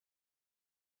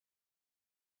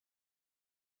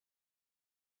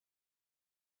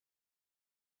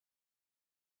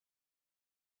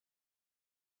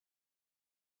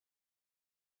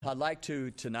I'd like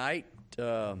to tonight,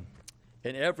 in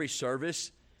every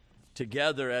service,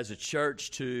 together as a church,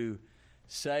 to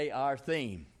say our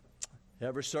theme.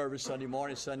 Every service, Sunday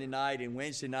morning, Sunday night, and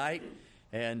Wednesday night,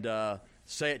 and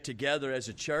say it together as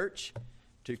a church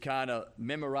to kind of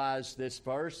memorize this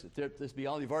verse. If this be the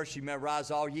only verse you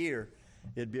memorize all year,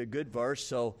 it'd be a good verse.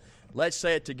 So let's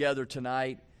say it together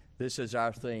tonight. This is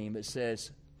our theme. It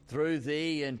says, "Through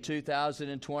Thee in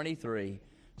 2023,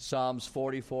 Psalms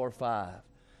 44:5.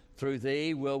 Through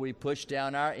Thee will we push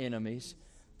down our enemies.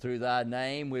 Through Thy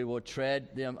name we will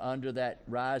tread them under that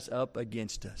rise up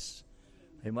against us."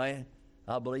 Amen?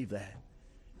 I believe that.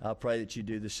 I pray that you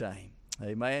do the same.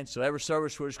 Amen? So every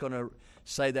service we're just going to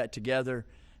say that together,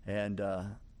 and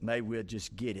maybe we'll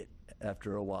just get it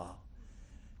after a while.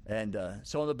 And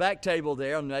so on the back table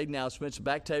there, on the announcements, the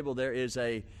back table there is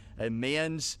a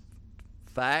men's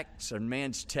facts or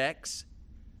men's text.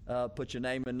 Put your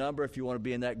name and number if you want to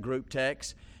be in that group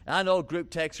text. And I know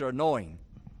group texts are annoying.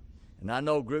 And I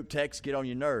know group texts get on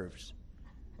your nerves.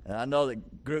 And I know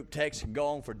that group texts can go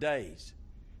on for days.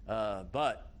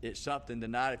 But it's something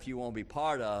tonight if you want to be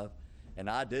part of, and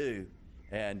I do,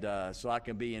 and so I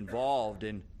can be involved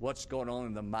in what's going on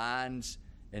in the minds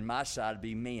in my side to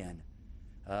be men.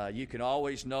 You can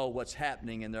always know what's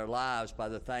happening in their lives by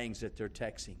the things that they're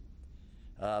texting,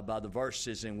 by the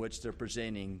verses in which they're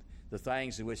presenting, the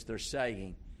things in which they're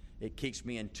saying. It keeps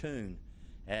me in tune.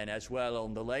 And as well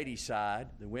on the ladies' side,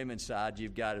 the women's side,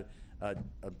 you've got a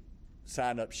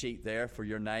sign-up sheet there for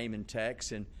your name and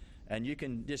text, and you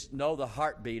can just know the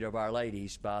heartbeat of our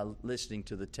ladies by listening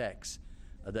to the text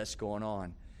that's going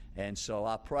on. And so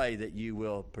I pray that you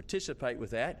will participate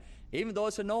with that, even though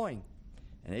it's annoying,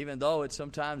 and even though it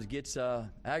sometimes gets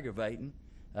aggravating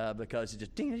because it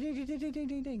just ding, ding, ding, ding, ding,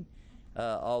 ding, ding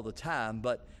all the time.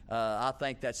 But I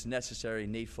think that's necessary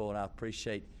and needful, and I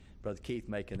appreciate Brother Keith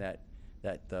making that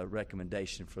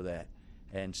recommendation for that.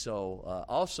 And so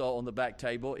also on the back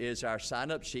table is our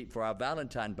sign-up sheet for our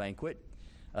Valentine banquet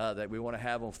that we want to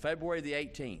have on February the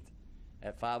 18th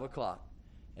at 5 o'clock.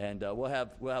 And we'll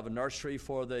have a nursery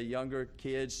for the younger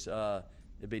kids. There'll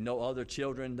be no other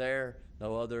children there,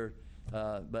 no other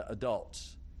but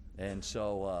adults. And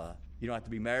so you don't have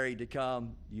to be married to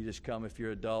come. You just come if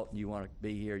you're an adult and you want to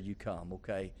be here, you come,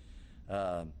 okay?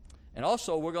 And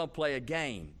also we're going to play a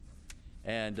game.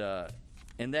 And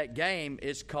in that game,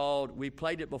 it's called, we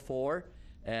played it before,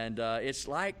 and it's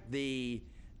like the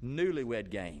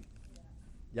newlywed game.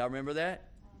 Y'all remember that?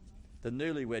 The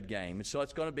newlywed game. And so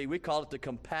it's going to be, we call it the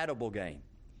compatible game.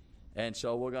 And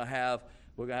so we're going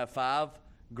to have 5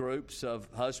 groups of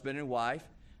husband and wife,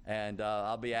 and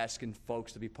I'll be asking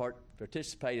folks to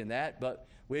participate in that. But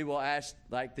we will ask,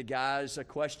 like the guys, a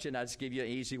question. I'll just give you an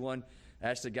easy one.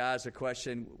 Ask the guys a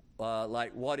question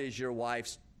like, what is your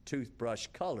wife's toothbrush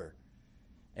color?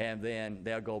 And then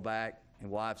they'll go back, and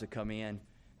wives will come in,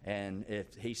 and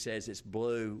if he says it's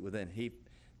blue, well, then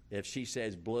if she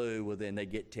says blue, well, then they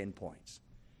get 10 points.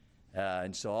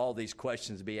 And so all these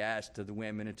questions be asked to the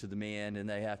women and to the men, and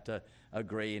they have to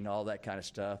agree and all that kind of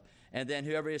stuff. And then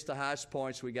whoever gets the highest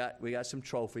points, we got some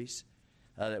trophies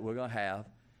that we're going to have.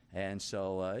 And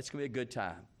so it's going to be a good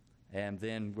time. And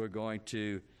then we're going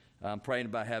to, I'm praying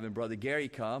about having Brother Gary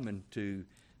come and to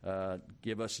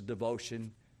give us a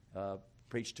devotion,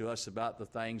 preach to us about the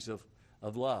things of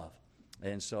love.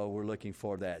 And so we're looking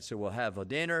for that. So we'll have a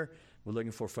dinner. We're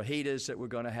looking for fajitas that we're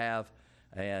going to have.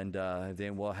 And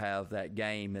then we'll have that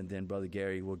game. And then Brother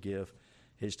Gary will give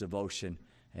his devotion.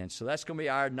 And so that's going to be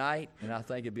our night. And I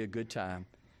think it'll be a good time.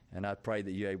 And I pray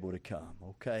that you're able to come.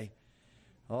 Okay?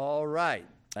 All right.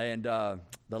 And the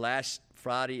last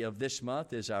Friday of this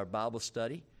month is our Bible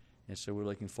study. And so we're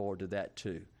looking forward to that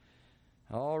too.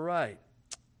 All right.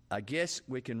 I guess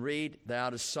we can read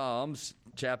out of Psalms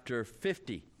chapter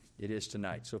 50 it is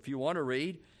tonight. So if you want to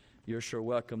read, you're sure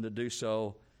welcome to do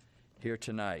so here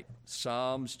tonight.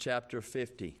 Psalms chapter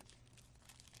 50.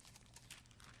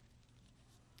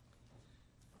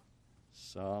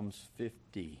 Psalms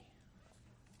 50.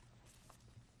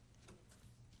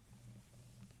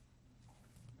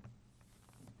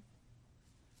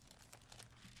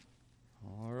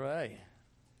 All right.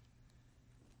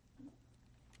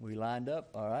 We lined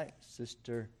up? All right.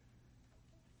 Sister.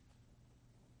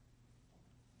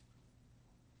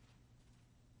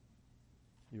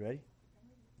 You ready?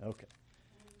 Okay.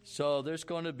 So there's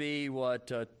going to be,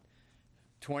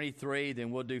 23, then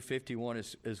we'll do 51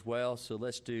 as well. So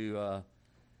let's do,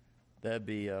 that'd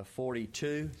be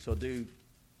 42. So do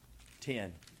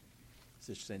 10,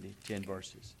 Sister Cindy, 10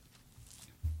 verses.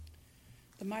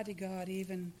 The mighty God,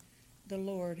 even the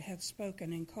Lord, hath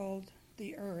spoken and called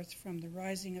the earth from the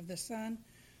rising of the sun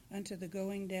unto the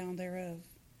going down thereof.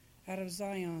 Out of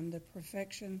Zion the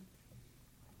perfection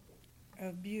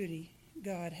of beauty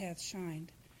God hath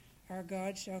shined. Our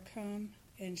God shall come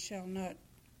and shall not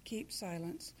keep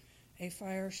silence. A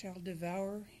fire shall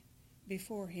devour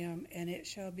before him, and it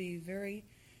shall be very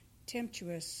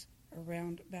tempestuous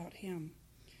around about him.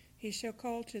 He shall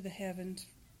call to the heavens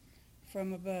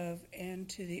from above, and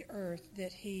to the earth,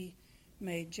 that he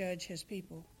may judge his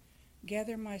people.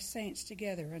 Gather my saints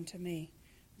together unto me,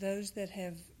 those that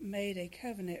have made a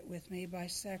covenant with me by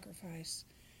sacrifice.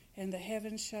 And the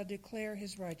heavens shall declare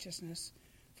his righteousness,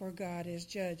 for God is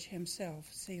judge himself.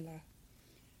 Selah.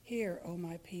 Hear, O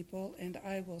my people, and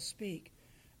I will speak.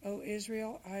 O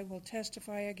Israel, I will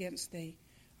testify against thee.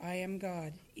 I am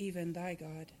God, even thy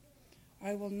God.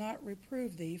 I will not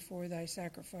reprove thee for thy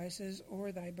sacrifices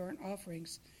or thy burnt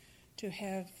offerings, to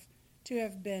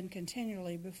have been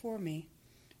continually before me.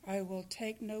 I will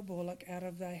take no bullock out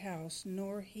of thy house,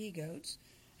 nor he-goats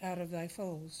out of thy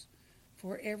folds.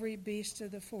 For every beast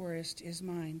of the forest is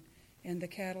mine, and the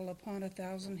cattle upon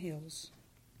 1,000 hills.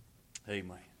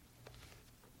 Amen.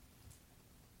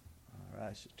 All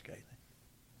right, Sister Caitlin.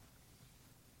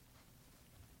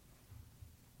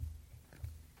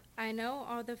 I know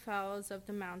all the fowls of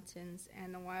the mountains,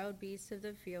 and the wild beasts of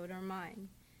the field are mine.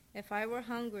 If I were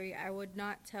hungry, I would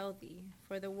not tell thee,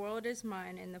 for the world is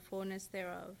mine and the fullness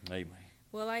thereof. Amen.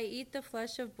 Will I eat the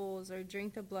flesh of bulls, or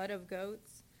drink the blood of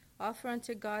goats? Offer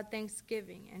unto God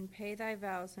thanksgiving, and pay thy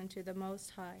vows unto the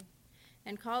Most High.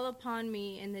 And call upon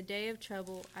me in the day of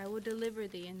trouble. I will deliver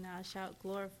thee, and thou shalt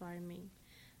glorify me.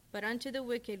 But unto the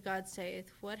wicked God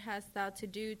saith, What hast thou to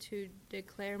do to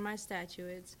declare my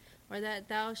statutes, or that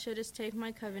thou shouldest take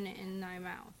my covenant in thy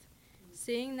mouth?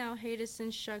 Seeing thou hatest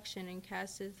instruction, and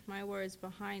castest my words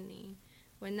behind thee,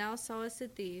 when thou sawest a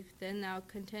thief, then thou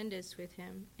contendest with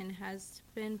him, and hast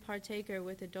been partaker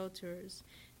with adulterers.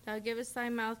 Thou givest thy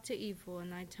mouth to evil,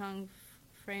 and thy tongue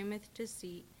frameth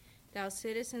deceit. Thou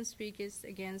sittest and speakest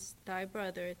against thy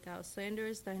brother, thou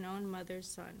slanderest thine own mother's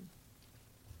son.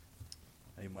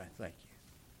 Amen. Thank you.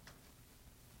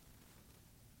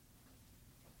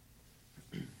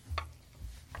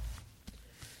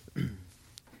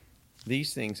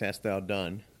 These things hast thou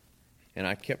done, and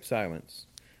I kept silence.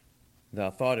 Thou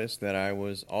thoughtest that I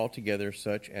was altogether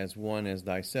such as one as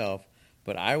thyself,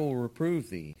 but I will reprove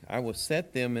thee. I will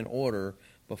set them in order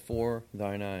before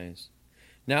thine eyes.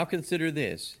 Now consider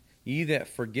this, ye that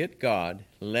forget God,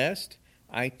 lest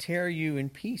I tear you in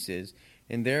pieces,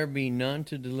 and there be none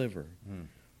to deliver.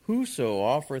 Whoso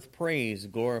offereth praise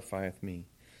glorifieth me.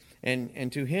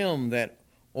 And to him that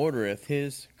ordereth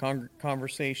his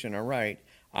conversation aright,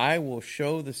 I will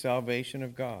show the salvation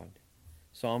of God.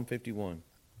 Psalm 51.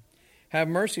 Have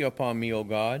mercy upon me, O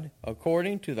God,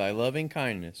 according to thy loving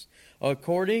kindness.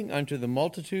 According unto the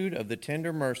multitude of the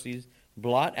tender mercies,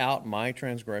 blot out my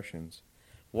transgressions.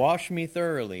 Wash me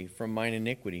thoroughly from mine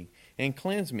iniquity, and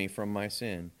cleanse me from my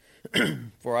sin.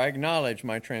 For I acknowledge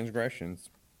my transgressions,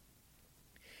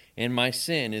 and my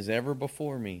sin is ever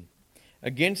before me.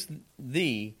 Against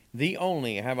thee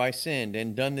only, have I sinned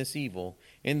and done this evil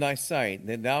in thy sight,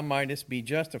 that thou mightest be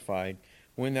justified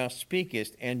when thou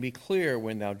speakest, and be clear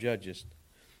when thou judgest.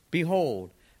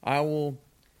 Behold, I was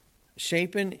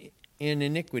shapen in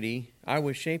iniquity,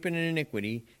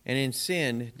 and in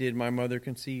sin did my mother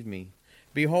conceive me.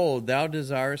 Behold, thou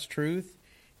desirest truth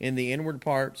in the inward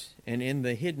parts, and in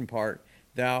the hidden part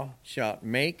thou shalt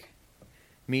make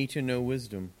me to know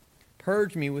wisdom.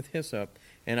 Purge me with hyssop,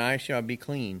 and I shall be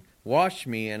clean. Wash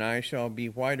me, and I shall be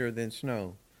whiter than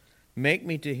snow. Make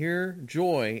me to hear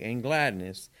joy and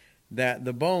gladness, that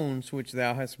the bones which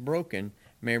thou hast broken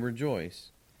may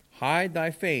rejoice. Hide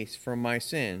thy face from my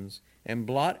sins, and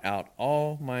blot out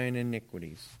all mine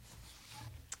iniquities.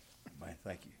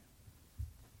 Thank you.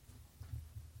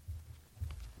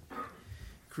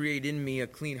 Create in me a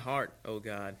clean heart, O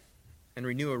God, and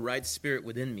renew a right spirit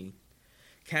within me.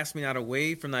 Cast me not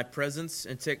away from thy presence,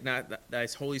 and take not thy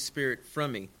Holy Spirit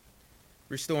from me.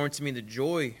 Restore unto me the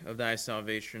joy of thy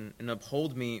salvation, and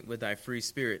uphold me with thy free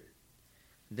spirit.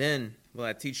 Then will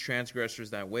I teach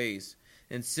transgressors thy ways,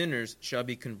 and sinners shall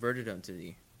be converted unto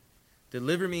thee.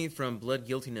 Deliver me from blood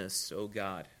guiltiness, O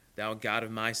God, thou God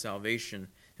of my salvation,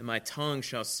 and my tongue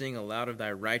shall sing aloud of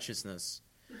thy righteousness.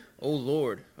 O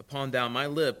Lord, upon thou my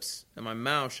lips, and my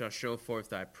mouth shall show forth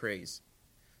thy praise.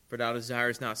 For thou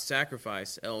desirest not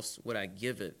sacrifice, else would I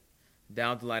give it.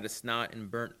 Thou delightest not in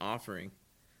burnt offering.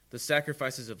 The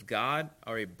sacrifices of God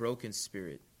are a broken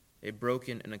spirit, a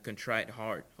broken and a contrite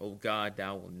heart, O God,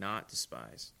 thou wilt not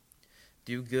despise.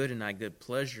 Do good in thy good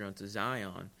pleasure unto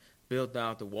Zion. Build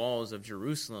thou the walls of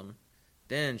Jerusalem.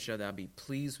 Then shalt thou be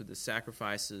pleased with the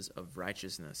sacrifices of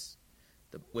righteousness.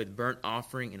 with burnt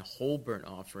offering and whole burnt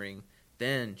offering,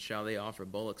 then shall they offer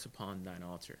bullocks upon thine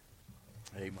altar.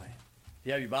 Amen. If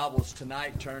you have your Bibles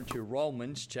tonight, turn to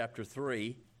Romans chapter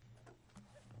 3.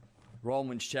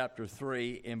 Romans chapter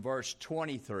 3 in verse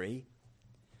 23.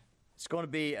 It's going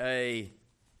to be a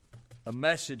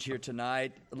message here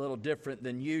tonight, a little different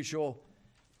than usual,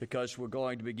 because we're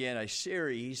going to begin a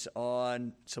series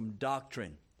on some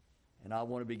doctrine. And I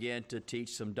want to begin to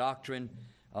teach some doctrine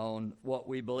on what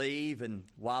we believe and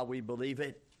why we believe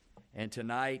it. And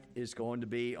tonight is going to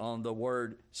be on the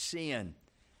word sin.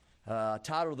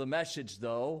 Title of the message,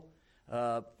 though,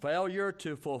 Failure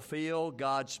to Fulfill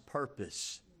God's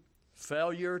Purpose.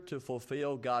 Failure to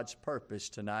fulfill God's purpose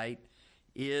tonight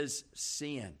is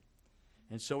sin.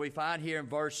 And so we find here in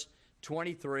verse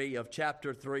 23 of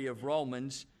chapter 3 of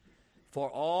Romans, for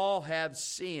all have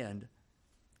sinned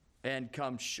and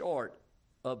come short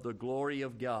of the glory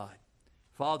of God.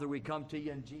 Father, we come to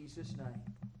you in Jesus' name.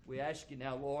 We ask you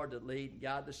now, Lord, to lead and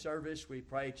guide the service. We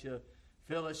pray to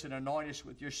fill us and anoint us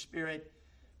with your Spirit.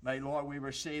 May, Lord, we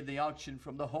receive the unction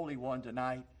from the Holy One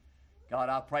tonight. God,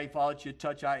 I pray, Father, that you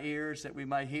touch our ears that we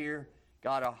may hear.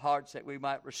 God, our hearts that we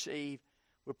might receive.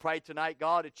 We pray tonight,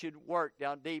 God, that you'd work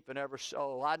down deep in every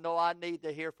soul. I know I need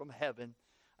to hear from heaven.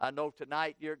 I know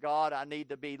tonight, dear God, I need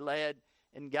to be led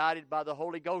and guided by the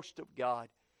Holy Ghost of God.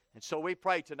 And so we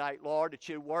pray tonight, Lord, that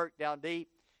you'd work down deep.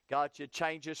 God, you'd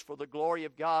change us for the glory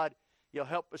of God. You'll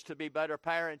help us to be better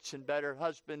parents and better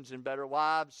husbands and better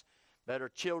wives, better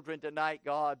children tonight,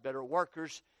 God, better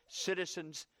workers,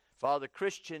 citizens, Father,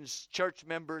 Christians, church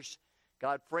members,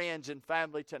 God, friends and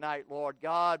family tonight, Lord.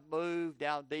 God, move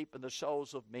down deep in the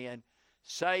souls of men.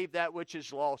 Save that which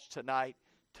is lost tonight.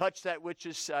 Touch that which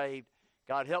is saved.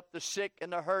 God, help the sick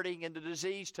and the hurting and the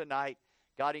diseased tonight.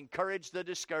 God, encourage the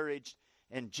discouraged.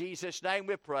 In Jesus' name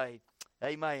we pray.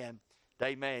 Amen.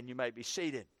 Amen. You may be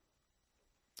seated.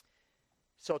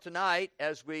 So tonight,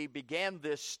 as we began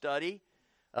this study,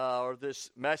 or this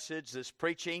message, this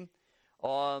preaching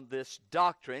on this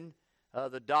doctrine,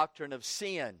 the doctrine of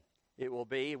sin, it will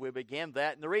be. We begin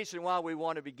that. And the reason why we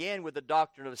want to begin with the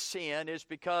doctrine of sin is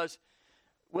because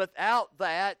without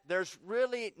that, there's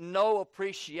really no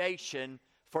appreciation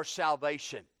for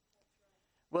salvation.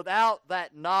 Without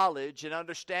that knowledge and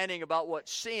understanding about what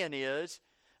sin is,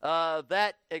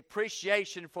 that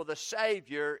appreciation for the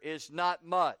Savior is not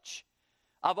much.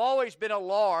 I've always been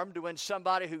alarmed when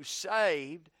somebody who's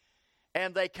saved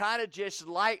and they kind of just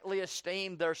lightly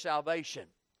esteem their salvation.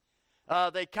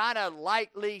 They kind of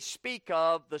lightly speak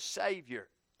of the Savior.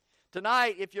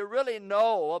 Tonight, if you really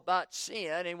know about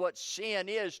sin and what sin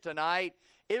is tonight,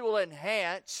 it will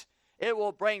enhance, it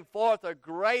will bring forth a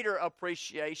greater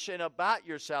appreciation about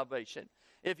your salvation.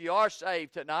 If you are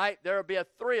saved tonight, there will be a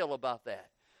thrill about that.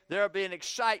 There will be an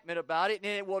excitement about it,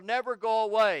 and it will never go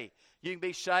away. You can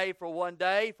be saved for one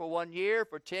day, for 1 year,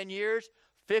 for 10 years,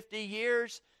 50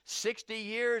 years, 60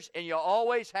 years, and you'll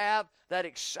always have that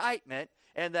excitement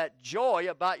and that joy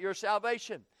about your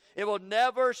salvation. It will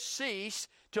never cease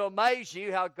to amaze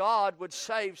you how God would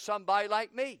save somebody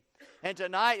like me. And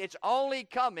tonight, it's only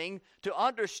coming to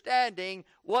understanding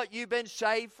what you've been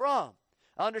saved from.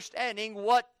 Understanding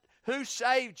who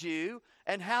saved you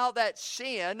and how that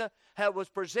sin was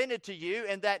presented to you,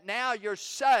 and that now you're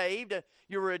saved,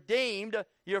 you're redeemed,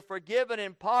 you're forgiven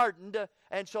and pardoned.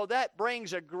 And so that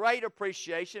brings a great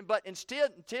appreciation. But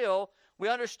until we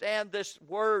understand this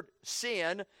word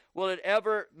sin, will it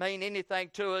ever mean anything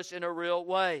to us in a real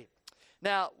way?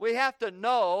 Now, we have to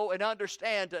know and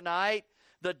understand tonight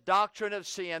the doctrine of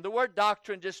sin. The word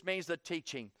doctrine just means the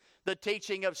teaching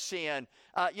of sin.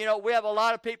 We have a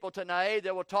lot of people tonight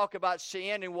that will talk about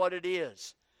sin and what it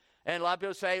is. And a lot of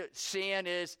people say sin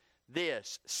is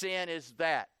this, sin is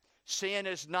that. Sin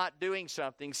is not doing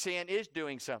something. Sin is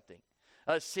doing something.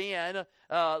 Sin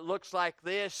looks like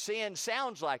this. Sin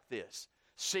sounds like this.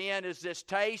 Sin is this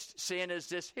taste. Sin is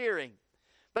this hearing.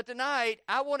 But tonight,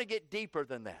 I want to get deeper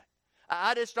than that.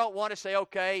 I just don't want to say,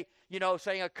 okay,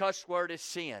 saying a cuss word is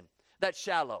sin. That's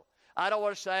shallow. I don't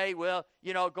want to say,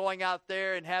 going out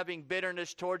there and having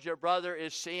bitterness towards your brother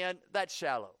is sin. That's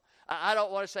shallow. I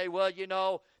don't want to say,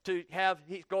 to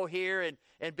go here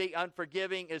and be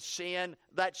unforgiving is sin.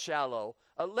 That's shallow.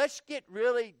 Let's get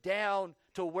really down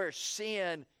to where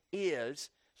sin is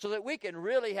so that we can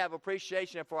really have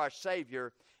appreciation for our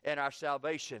Savior and our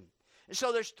salvation. And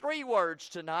so there's 3 words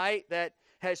tonight that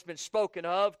has been spoken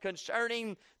of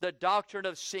concerning the doctrine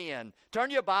of sin.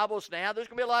 Turn your Bibles now. There's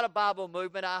going to be a lot of Bible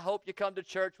movement. I hope you come to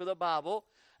church with a Bible.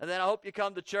 And then I hope you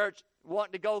come to church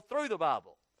wanting to go through the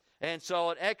Bible. And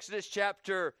so in Exodus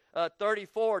chapter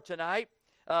 34 tonight,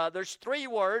 there's 3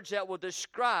 words that will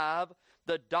describe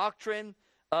the doctrine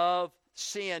of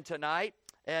sin tonight,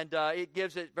 and it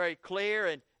gives it very clear.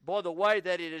 And boy, the way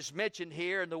that it is mentioned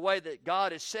here and the way that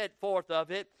God has set forth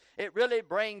of it, it really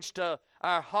brings to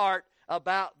our heart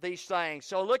about these things.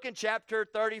 So look in chapter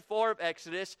 34 of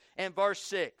Exodus and verse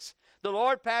 6. The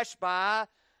Lord passed by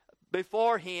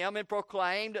before him and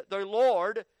proclaimed, the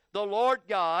Lord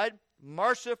God,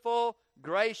 merciful,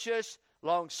 gracious,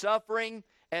 long-suffering,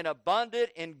 and abundant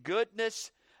in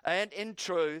goodness and in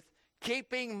truth,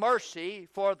 keeping mercy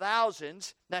for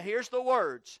thousands. Now here's the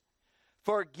words: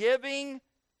 forgiving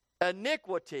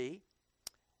iniquity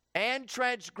and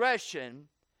transgression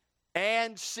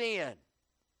and sin.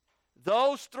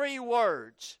 Those three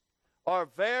words are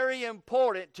very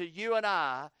important to you and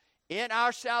I in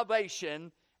our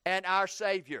salvation and our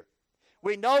Savior.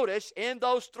 We notice in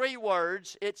those three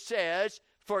words it says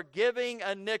forgiving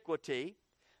iniquity.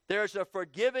 There's a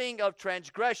forgiving of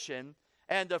transgression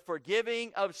and the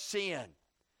forgiving of sin.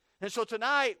 And so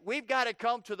tonight we've got to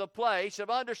come to the place of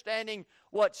understanding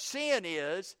what sin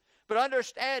is, but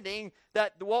understanding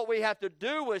that what we have to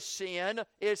do with sin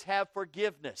is have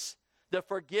forgiveness. The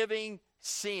forgiving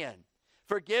sin,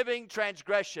 forgiving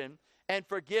transgression, and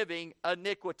forgiving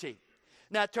iniquity.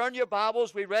 Now turn your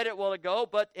Bibles, we read it a while ago,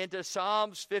 but into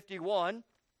Psalms 51.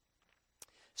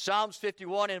 Psalms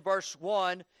 51 in verse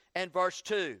 1 and verse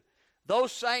 2.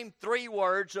 Those same three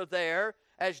words are there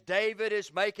as David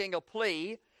is making a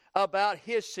plea about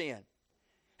his sin.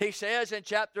 He says in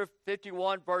chapter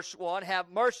 51 verse 1, have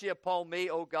mercy upon me,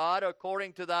 O God,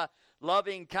 according to thy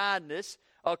loving kindness,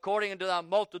 according to thy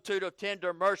multitude of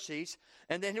tender mercies.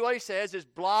 And then what he says is,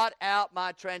 blot out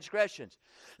my transgressions.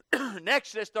 In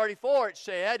Exodus 34 it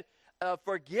said,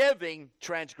 forgiving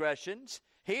transgressions.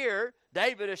 Here,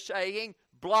 David is saying,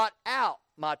 blot out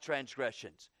my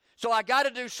transgressions. So I got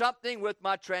to do something with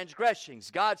my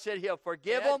transgressions. God said he'll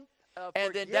forgive them.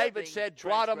 And then David said,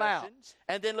 blot them out.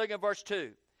 And then look at verse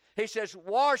 2. He says,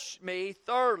 wash me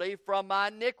thoroughly from my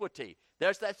iniquity.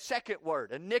 There's that second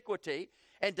word, iniquity.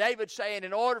 And David's saying,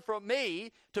 in order for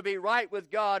me to be right with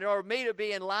God, in order for me to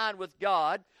be in line with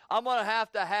God, I'm going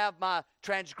to have my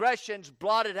transgressions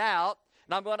blotted out,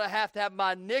 and I'm going to have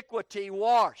my iniquity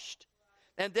washed.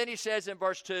 And then he says in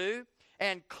verse 2,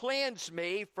 and cleanse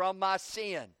me from my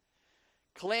sin.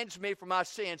 Cleanse me from my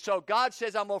sin. So God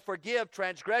says, I'm going to forgive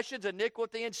transgressions,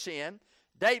 iniquity, and sin.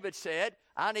 David said,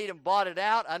 I need them blotted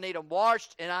out, I need them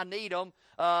washed, and I need them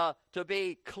to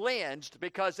be cleansed,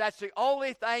 because that's the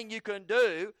only thing you can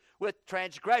do with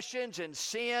transgressions and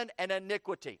sin and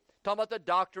iniquity. Talking about the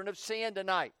doctrine of sin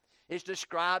tonight is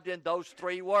described in those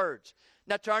three words.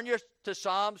 Now turn to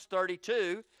Psalms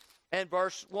 32 and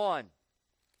verse 1.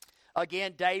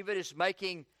 Again, David is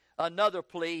making another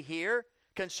plea here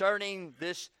concerning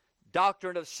this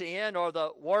doctrine of sin, or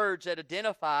the words that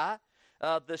identify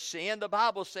the sin. The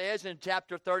Bible says in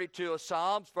chapter 32 of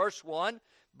Psalms, verse 1,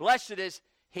 blessed is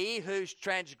he whose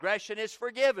transgression is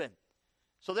forgiven.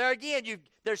 So there again,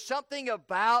 there's something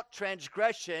about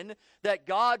transgression that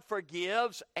God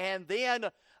forgives, and then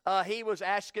he was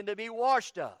asking to be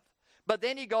washed of. But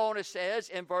then he goes on and says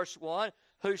in verse 1,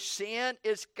 whose sin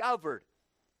is covered.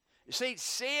 You see,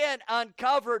 sin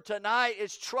uncovered tonight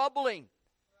is troubling.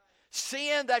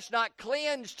 Sin that's not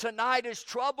cleansed tonight is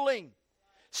troubling.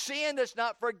 Sin that's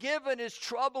not forgiven is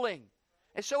troubling.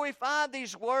 And so we find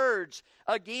these words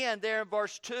again there in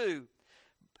verse 2.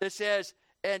 It says,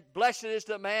 and blessed is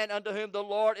the man unto whom the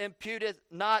Lord imputeth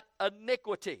not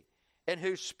iniquity, in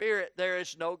whose spirit there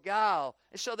is no guile.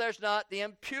 And so there's not the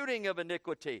imputing of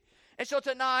iniquity. And so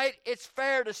tonight it's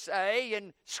fair to say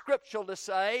and scriptural to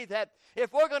say that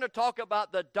if we're going to talk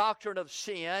about the doctrine of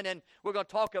sin, and we're going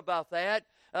to talk about that,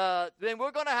 then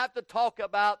we're going to have to talk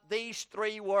about these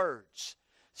three words: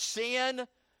 sin,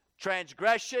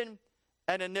 transgression,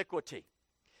 and iniquity.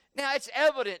 Now, it's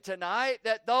evident tonight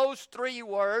that those three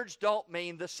words don't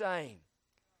mean the same.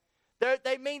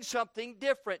 They mean something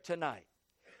different tonight.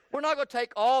 We're not going to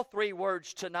take all three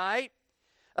words tonight,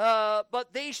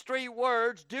 but these three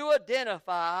words do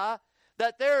identify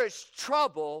that there is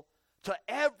trouble to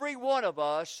every one of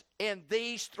us in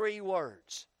these three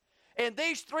words. In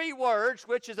these three words,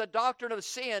 which is a doctrine of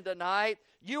sin tonight,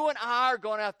 you and I are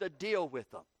going to have to deal with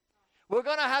them. We're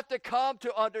going to have to come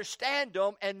to understand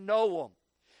them and know them.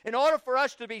 In order for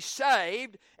us to be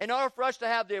saved, in order for us to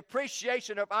have the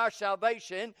appreciation of our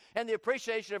salvation and the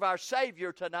appreciation of our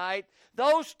Savior tonight,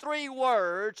 those three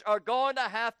words are going to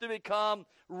have to become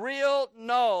real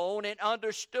known and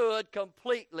understood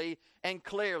completely and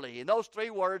clearly. And those three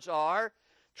words are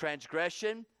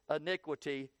transgression,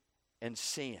 iniquity, and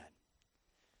sin.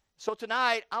 So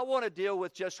tonight, I want to deal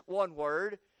with just one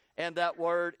word, and that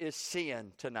word is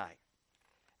sin tonight.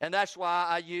 And that's why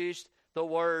I used the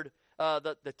word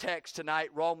the text tonight,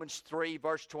 Romans 3,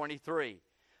 verse 23.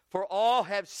 For all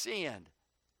have sinned.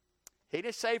 He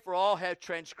didn't say for all have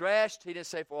transgressed. He didn't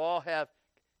say for all have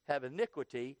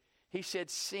iniquity. He said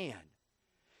sin.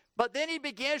 But then he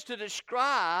begins to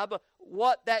describe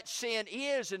what that sin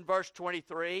is in verse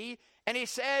 23. And he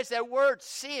says that word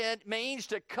sin means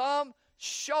to come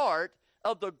short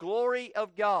of the glory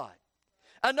of God.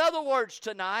 In other words,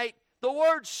 tonight, the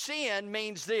word sin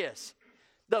means this: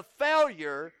 the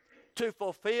failure to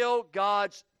fulfill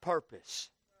God's purpose.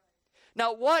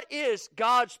 Now, what is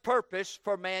God's purpose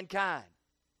for mankind?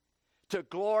 To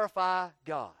glorify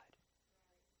God.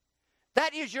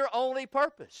 That is your only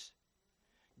purpose.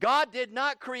 God did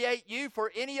not create you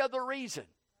for any other reason.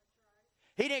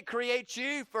 He didn't create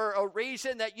you for a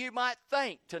reason that you might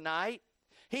think tonight.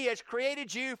 He has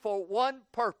created you for one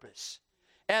purpose.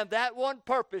 And that one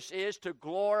purpose is to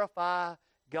glorify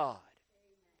God.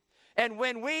 And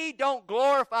when we don't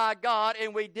glorify God,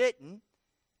 and we didn't,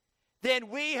 then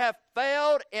we have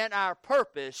failed in our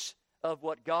purpose of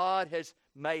what God has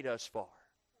made us for.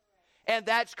 And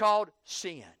that's called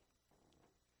sin.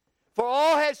 For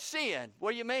all have sinned.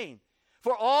 What do you mean?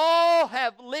 For all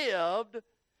have lived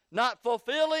not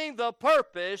fulfilling the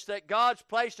purpose that God's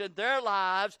placed in their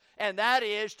lives, and that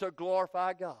is to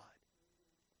glorify God.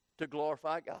 To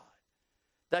glorify God.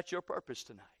 That's your purpose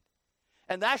tonight.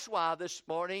 And that's why this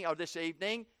morning or this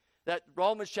evening that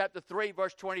Romans chapter 3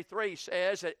 verse 23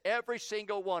 says that every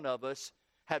single one of us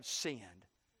have sinned.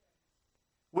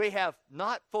 We have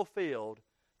not fulfilled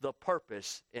the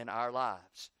purpose in our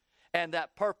lives. And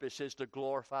that purpose is to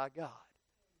glorify God.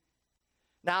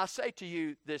 Now I say to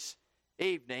you this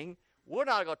evening, we're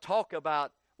not going to talk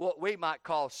about what we might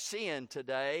call sin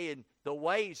today and the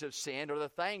ways of sin or the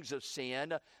things of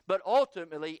sin, but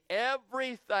ultimately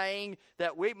everything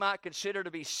that we might consider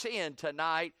to be sin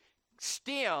tonight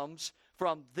stems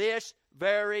from this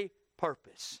very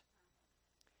purpose.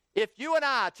 If you and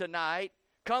I tonight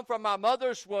come from our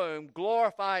mother's womb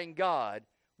glorifying God,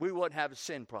 we wouldn't have a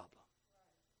sin problem.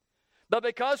 But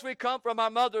because we come from our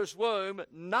mother's womb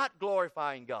not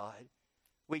glorifying God,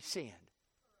 we sinned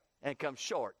and come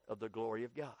short of the glory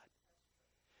of God.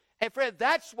 And friend,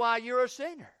 that's why you're a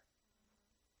sinner.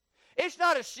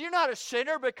 You're not a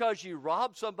sinner because you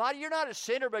robbed somebody. You're not a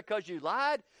sinner because you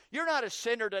lied. You're not a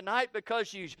sinner tonight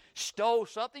because you stole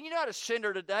something. You're not a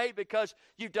sinner today because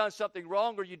you've done something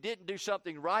wrong or you didn't do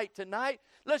something right tonight.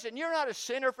 Listen, you're not a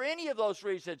sinner for any of those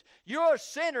reasons. You're a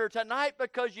sinner tonight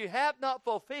because you have not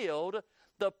fulfilled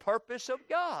the purpose of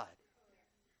God.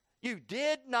 You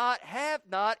did not, have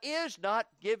not, is not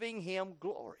giving Him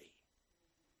glory.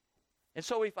 And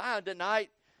so we find tonight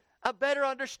a better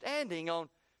understanding on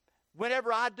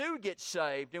whenever I do get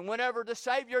saved and whenever the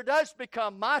Savior does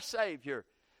become my Savior.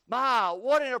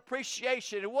 What an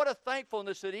appreciation and what a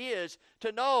thankfulness it is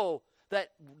to know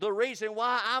that the reason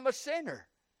why I'm a sinner.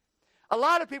 A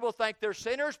lot of people think they're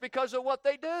sinners because of what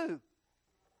they do.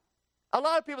 A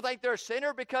lot of people think they're a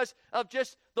sinner because of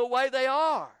just the way they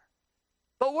are.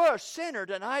 But we're a sinner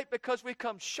tonight because we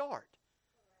come short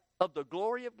of the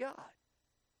glory of God.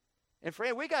 And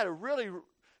friend, we got to really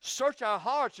search our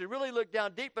hearts and really look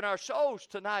down deep in our souls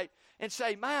tonight and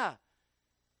say,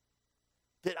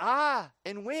 did I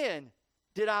and when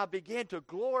did I begin to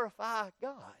glorify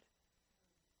God?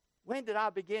 When did I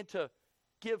begin to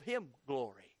give Him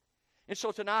glory? And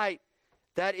so tonight,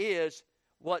 that is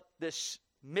what this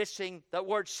missing, that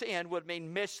word sin would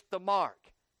mean miss the mark.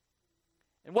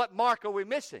 And what mark are we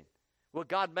missing? Well,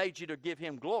 God made you to give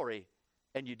Him glory,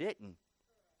 and you didn't,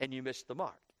 and you missed the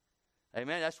mark.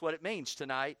 Amen. That's what it means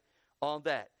tonight on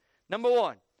that. Number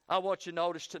one, I want you to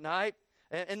notice tonight,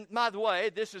 and by the way,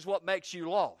 this is what makes you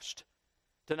lost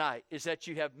tonight, is that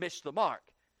you have missed the mark,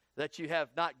 that you have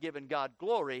not given God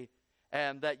glory,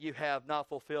 and that you have not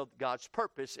fulfilled God's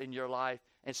purpose in your life,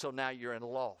 and so now you're in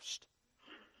lost.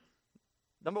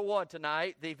 Number one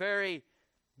tonight, the very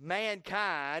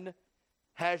mankind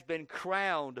has been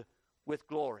crowned with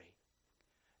glory.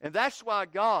 And that's why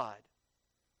God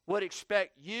would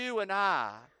expect you and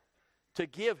I to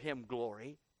give Him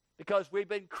glory, because we've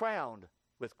been crowned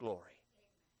with glory.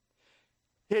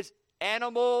 His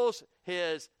animals,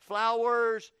 His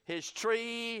flowers, His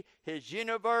tree, His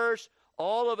universe,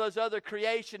 all of His other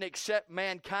creation except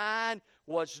mankind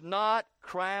was not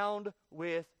crowned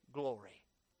with glory.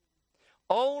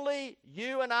 Only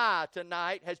you and I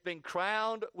tonight has been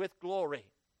crowned with glory.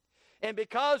 And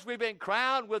because we've been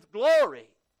crowned with glory,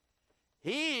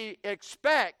 He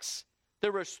expects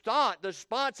the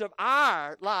response of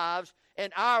our lives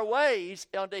and our ways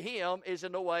unto Him is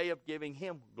in the way of giving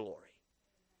Him glory.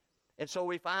 And so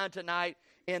we find tonight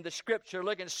in the Scripture,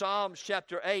 look in Psalms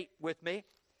chapter 8 with me.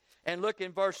 and look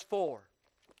in verse 4.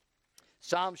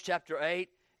 Psalms chapter 8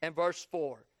 and verse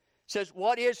 4. It says,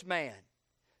 what is man,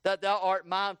 that thou art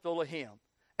mindful of him,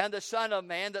 and the son of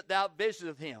man, that thou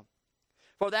visiteth him?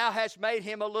 For thou hast made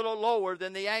him a little lower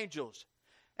than the angels,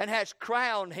 and hast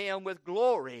crowned him with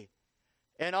glory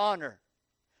and honor.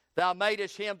 Thou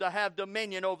madest him to have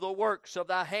dominion over the works of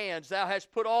thy hands. Thou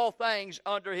hast put all things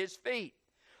under his feet,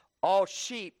 all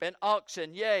sheep and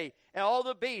oxen, yea, and all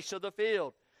the beasts of the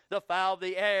field, the fowl of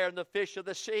the air, and the fish of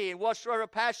the sea, and whatsoever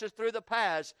passes through the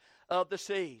paths of the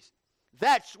seas.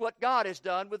 That's what God has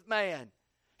done with man.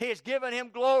 He has given him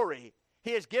glory.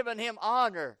 He has given him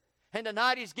honor. And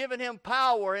tonight He's given him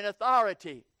power and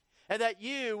authority. And that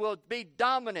you will be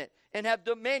dominant and have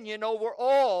dominion over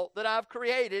all that I've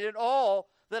created and all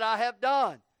that I have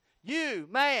done. You,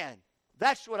 man,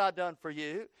 that's what I've done for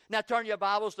you. Now turn your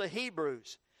Bibles to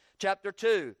Hebrews chapter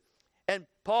 2. And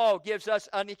Paul gives us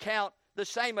an account, the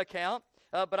same account,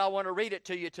 but I want to read it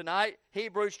to you tonight.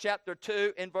 Hebrews chapter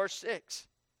 2 and verse 6.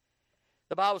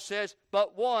 The Bible says,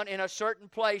 but one in a certain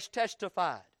place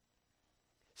testified,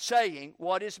 saying,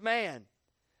 what is man?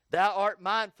 Thou art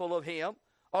mindful of him,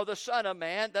 or the Son of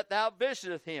Man, that thou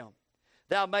visiteth him.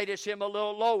 Thou madest him a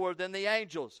little lower than the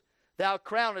angels. Thou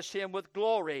crownest him with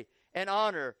glory and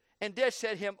honor, and didst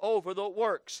set him over the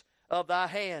works of thy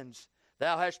hands.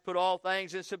 Thou hast put all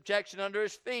things in subjection under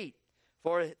his feet.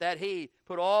 For that he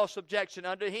put all subjection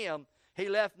under him, he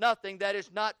left nothing that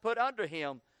is not put under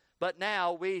him. But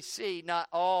now we see not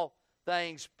all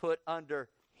things put under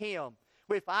him.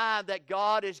 We find that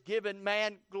God has given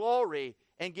man glory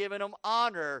and given him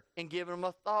honor and given him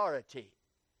authority.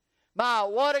 My,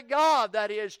 what a God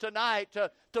that is tonight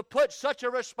to put such a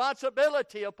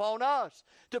responsibility upon us,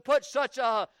 to put such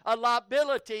a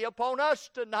liability upon us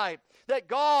tonight, that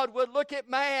God would look at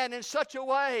man in such a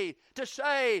way to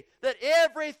say that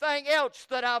everything else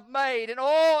that I've made and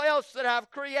all else that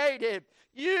I've created,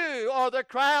 you are the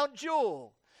crown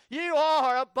jewel. You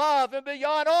are above and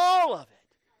beyond all of it.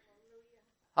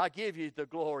 I give you the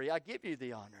glory. I give you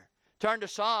the honor. Turn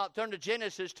to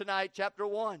Genesis tonight, chapter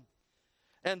 1.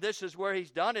 And this is where He's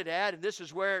done it at, and this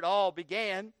is where it all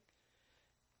began.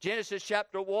 Genesis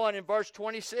chapter 1 and verse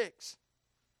 26.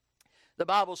 The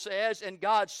Bible says, and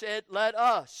God said, let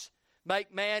us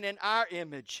make man in our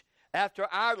image, after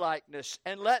our likeness,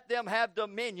 and let them have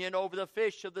dominion over the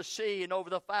fish of the sea, and over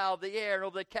the fowl of the air, and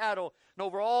over the cattle, and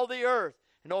over all the earth,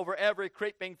 and over every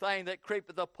creeping thing that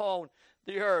creepeth upon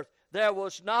the earth. There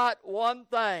was not one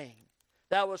thing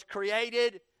that was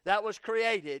created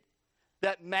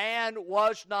that man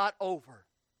was not over.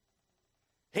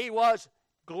 He was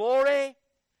glory,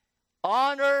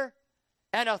 honor,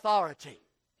 and authority.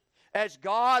 As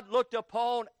God looked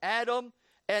upon Adam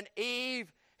and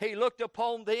Eve, He looked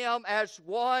upon them as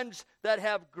ones that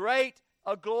have great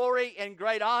glory and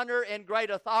great honor and great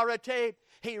authority.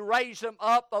 He raised them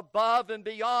up above and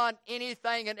beyond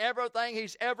anything and everything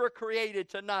He's ever created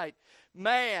tonight.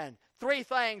 Man, three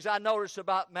things I noticed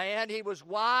about man. He was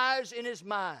wise in his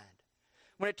mind.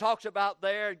 When it talks about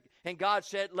there, and God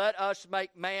said, let us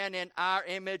make man in our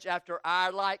image after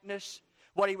our likeness.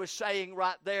 What He was saying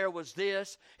right there was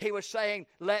this. He was saying,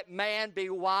 let man be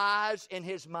wise in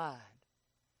his mind.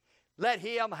 Let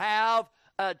him have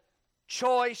a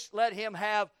choice. Let him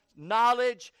have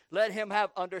knowledge. Let him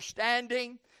have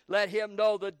understanding. Let him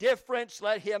know the difference.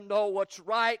 Let him know what's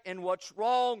right and what's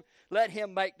wrong. Let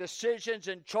him make decisions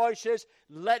and choices.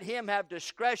 Let him have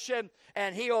discretion,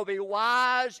 and he will be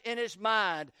wise in his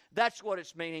mind. That's what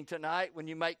it's meaning tonight when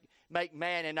you make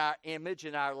man in our image,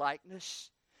 in our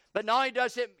likeness. But not only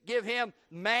does it give him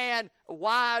man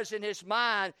wise in his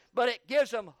mind, but it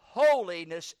gives him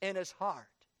holiness in his heart.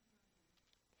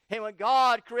 And when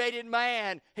God created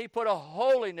man, He put a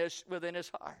holiness within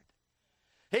his heart.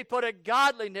 He put a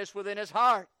godliness within his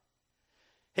heart.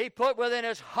 He put within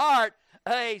his heart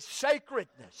a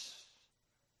sacredness.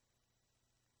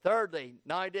 Thirdly,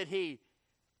 not only did He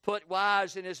put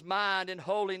wise in his mind and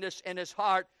holiness in his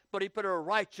heart, but He put a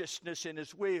righteousness in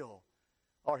his will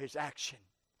or his action.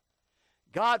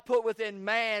 God put within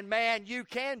man, you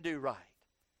can do right.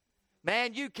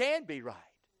 Man, you can be right.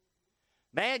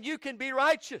 Man, you can be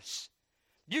righteous.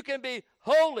 You can be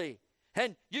holy.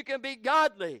 And you can be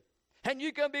godly. And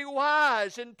you can be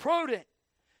wise and prudent.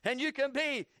 And you can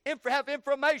have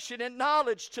information and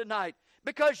knowledge tonight.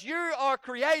 Because you are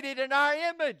created in our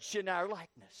image, in our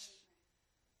likeness.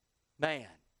 Man.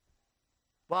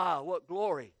 Wow, what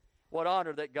glory, what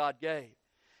honor that God gave.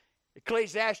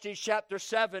 Ecclesiastes chapter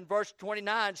 7 verse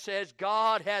 29 says,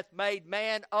 God hath made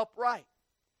man upright.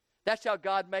 That's how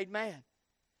God made man.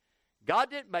 God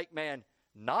didn't make man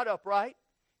not upright.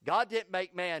 God didn't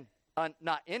make man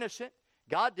not innocent.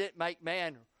 God didn't make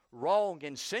man wrong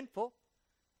and sinful.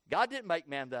 God didn't make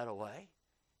man that way.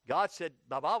 God said,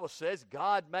 the Bible says,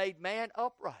 God made man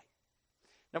upright.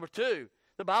 Number two,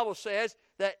 the Bible says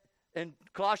that in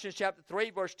Colossians chapter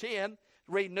 3, verse 10,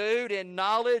 renewed in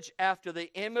knowledge after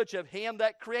the image of him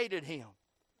that created him.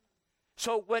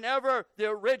 So whenever the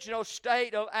original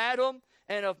state of Adam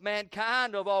and of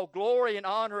mankind, of all glory and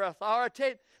honor,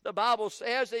 authority, the Bible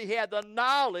says that he had the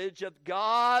knowledge of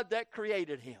God that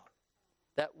created him,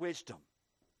 that wisdom.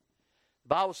 The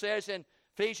Bible says in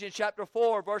Ephesians chapter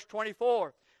 4, verse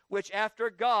 24, which after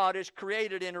God is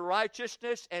created in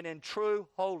righteousness and in true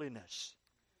holiness.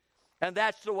 And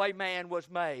that's the way man was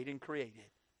made and created.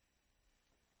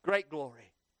 Great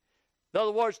glory. In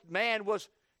other words, man was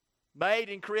made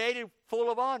and created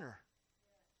full of honor.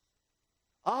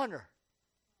 Honor.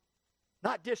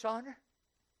 Not dishonor.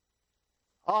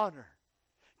 Honor.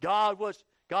 God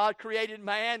created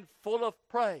man full of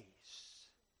praise.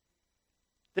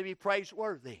 To be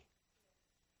praiseworthy.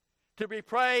 To be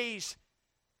praised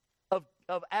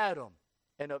of Adam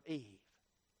and of Eve.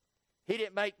 He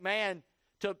didn't make man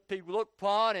to be looked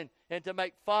upon and to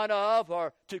make fun of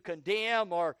or to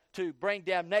condemn or to bring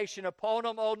damnation upon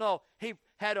them. Oh no, he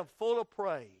had them full of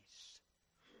praise,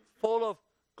 full of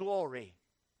glory,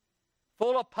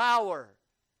 full of power,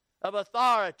 of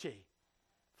authority,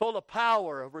 full of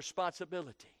power, of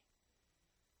responsibility.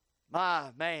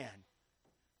 My man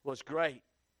was great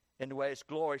in the way it's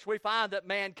glorious. We find that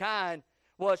mankind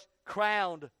was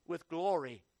crowned with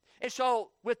glory. And so,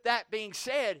 with that being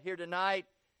said here tonight,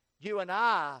 you and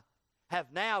I have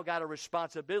now got a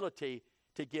responsibility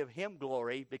to give him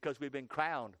glory because we've been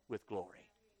crowned with glory.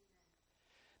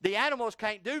 The animals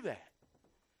can't do that.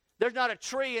 There's not a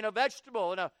tree and a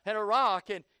vegetable and a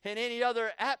rock and any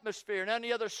other atmosphere and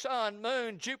any other sun,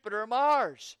 moon, Jupiter, or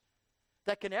Mars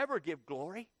that can ever give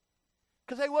glory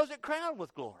because they wasn't crowned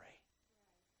with glory.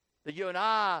 The you and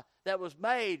I that was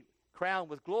made crowned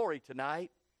with glory tonight.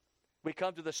 We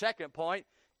come to the second point.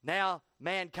 Now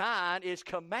mankind is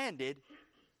commanded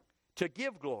to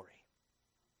give glory.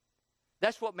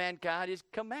 That's what mankind is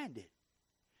commanded.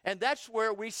 And that's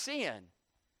where we sin,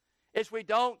 is we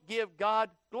don't give God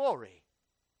glory.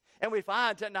 And we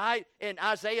find tonight in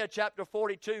Isaiah chapter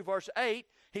 42, verse 8,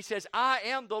 he says, I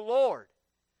am the Lord.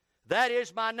 That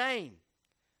is my name.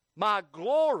 My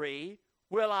glory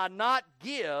will I not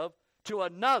give to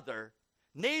another,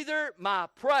 neither my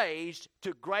praise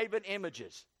to graven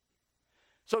images.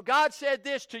 So God said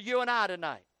this to you and I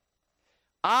tonight.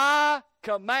 I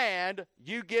command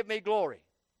you give me glory.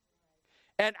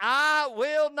 And I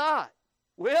will not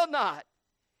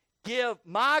give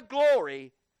my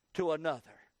glory to another.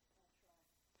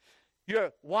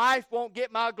 Your wife won't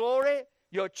get my glory.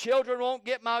 Your children won't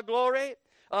get my glory.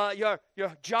 Your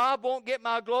job won't get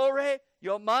my glory.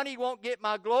 Your money won't get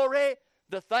my glory.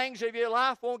 The things of your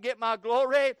life won't get my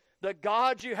glory. The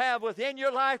gods you have within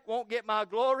your life won't get my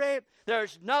glory.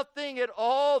 There's nothing at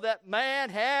all that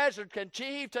man has or can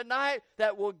achieve tonight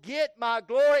that will get my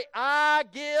glory. I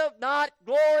give not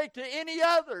glory to any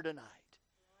other tonight.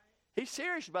 He's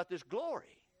serious about this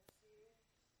glory.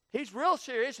 He's real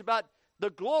serious about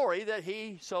the glory that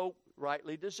he so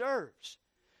rightly deserves.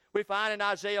 We find in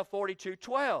Isaiah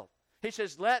 42:12, he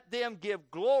says, let them give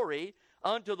glory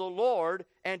unto the Lord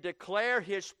and declare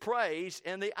his praise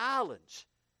in the islands.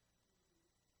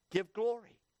 Give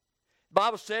glory. The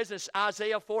Bible says in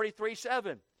Isaiah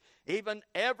 43:7, even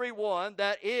everyone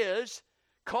that is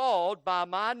called by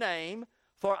my name,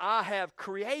 for I have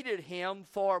created him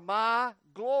for my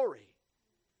glory.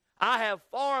 I have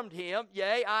formed him,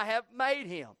 yea, I have made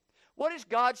him. What is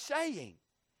God saying?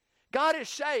 God is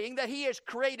saying that he has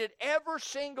created every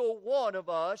single one of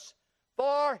us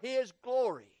for his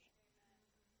glory.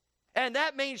 And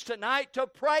that means tonight to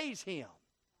praise him.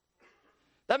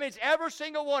 That means every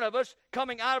single one of us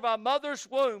coming out of our mother's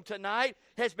womb tonight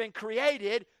has been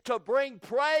created to bring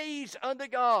praise unto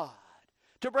God,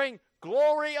 to bring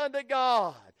glory unto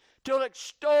God, to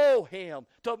extol him,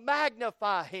 to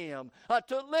magnify him,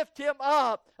 to lift him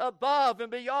up above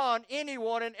and beyond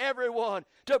anyone and everyone,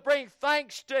 to bring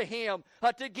thanks to him,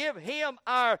 to give him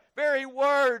our very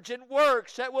words and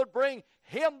works that would bring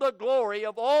him the glory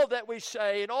of all that we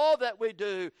say and all that we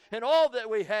do and all that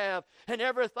we have and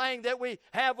everything that we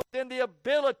have within the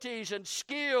abilities and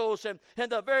skills and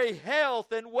the very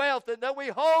health and wealth and that we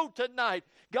hold tonight.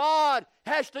 God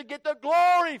has to get the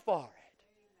glory for it.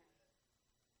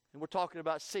 And we're talking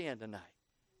about sin tonight.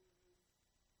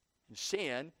 And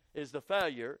sin is the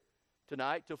failure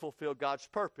tonight to fulfill God's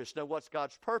purpose. Now, what's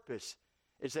God's purpose?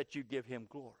 Is that you give him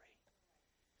glory.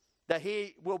 That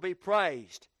he will be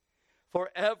praised for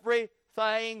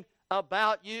everything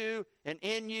about you and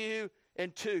in you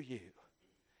and to you.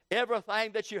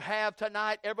 Everything that you have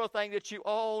tonight, everything that you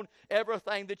own,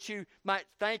 everything that you might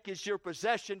think is your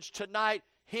possessions tonight,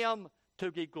 Him to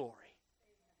give glory.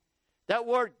 That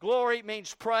word glory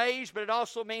means praise, but it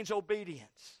also means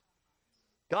obedience.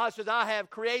 God says, I have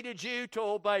created you to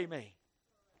obey me.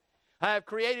 I have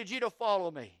created you to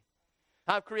follow me.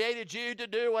 I've created you to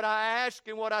do what I ask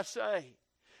and what I say.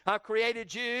 I've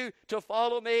created you to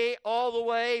follow me all the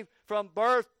way from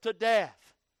birth to death.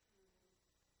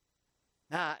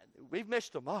 Now, we've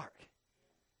missed the mark.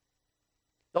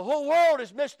 The whole world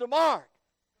has missed the mark.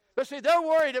 But see, they're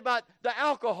worried about the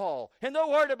alcohol, and they're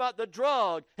worried about the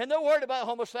drug, and they're worried about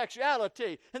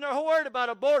homosexuality, and they're worried about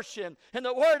abortion, and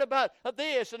they're worried about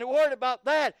this, and they're worried about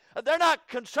that. They're not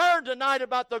concerned tonight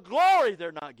about the glory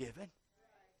they're not given.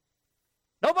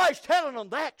 Nobody's telling them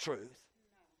that truth.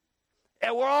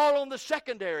 And we're all on the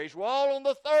secondaries. We're all on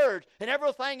the thirds and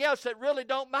everything else that really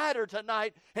don't matter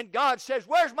tonight. And God says,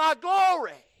 where's my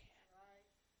glory?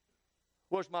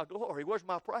 Where's my glory? Where's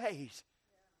my praise?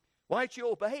 Why aren't you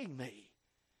obeying me?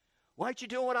 Why aren't you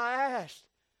doing what I asked?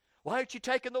 Why aren't you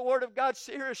taking the Word of God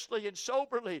seriously and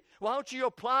soberly? Why aren't you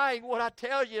applying what I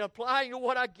tell you, applying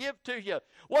what I give to you?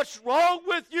 What's wrong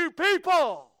with you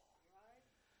people?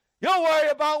 You're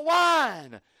worried about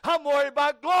wine. I'm worried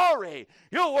about glory.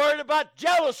 You're worried about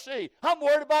jealousy. I'm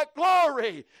worried about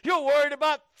glory. You're worried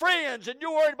about friends, and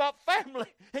you're worried about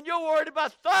family, and you're worried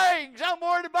about things. I'm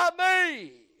worried about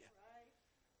me.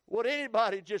 Would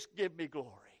anybody just give me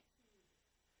glory?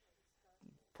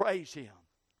 Praise Him.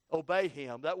 Obey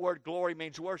Him. That word glory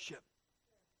means worship.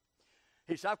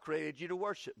 He said, I've created you to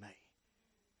worship me.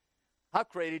 I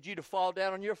created you to fall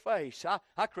down on your face.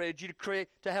 I created you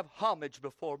to have homage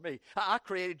before me. I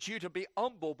created you to be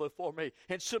humble before me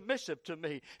and submissive to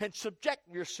me and subject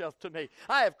yourself to me.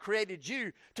 I have created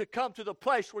you to come to the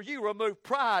place where you remove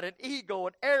pride and ego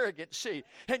and arrogancy,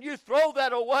 and you throw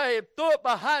that away and throw it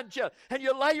behind you, and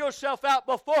you lay yourself out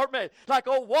before me like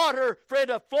a water,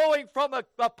 friend, flowing from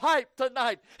a pipe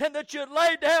tonight, and that you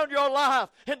lay down your life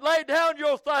and lay down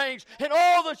your things and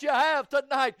all that you have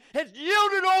tonight and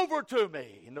yield it over to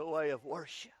me in the way of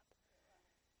worship.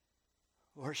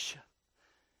 Worship.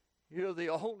 You're the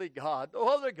only God, no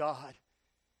other God.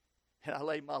 And I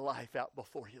lay my life out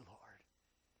before you, Lord.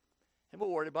 And we're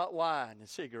worried about wine and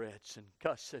cigarettes and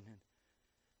cussing and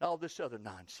all this other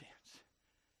nonsense.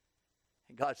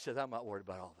 And God says, I'm not worried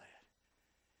about all that.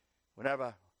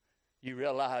 Whenever you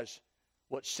realize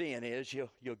what sin is,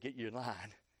 you'll get your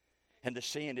line. And the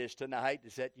sin is tonight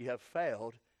is that you have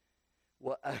failed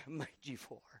what I made you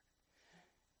for.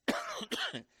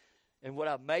 And what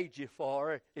I've made you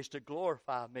for is to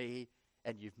glorify me,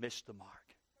 and you've missed the mark.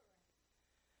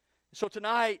 So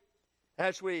tonight,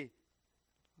 as we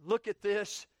look at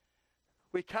this,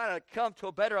 we kind of come to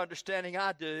a better understanding,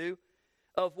 I do,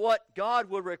 of what God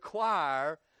would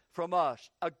require from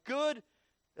us. A good,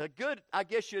 I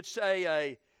guess you'd say,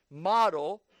 a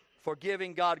model for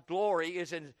giving God glory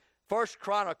is in 1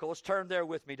 Chronicles. Turn there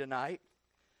with me tonight.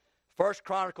 1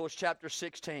 Chronicles chapter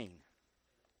 16.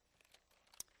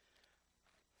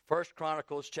 1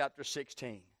 Chronicles chapter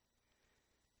 16.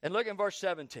 And look in verse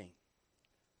 17.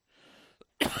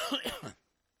 The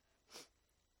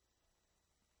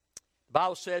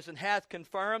Bible says, and hath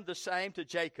confirmed the same to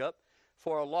Jacob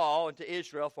for a law, and to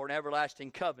Israel for an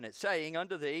everlasting covenant, saying,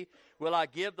 unto thee will I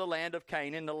give the land of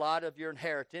Canaan, the lot of your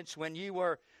inheritance, when you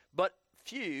were but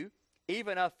few,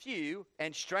 even a few,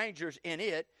 and strangers in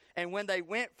it. And when they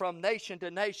went from nation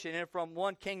to nation and from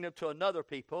one kingdom to another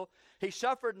people, he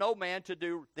suffered no man to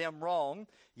do them wrong.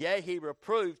 Yea, he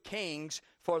reproved kings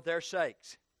for their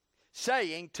sakes,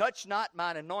 saying, touch not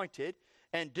mine anointed,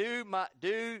 and do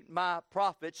my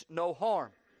prophets no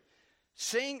harm.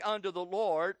 Sing unto the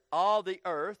Lord all the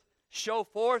earth, show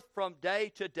forth from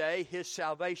day to day his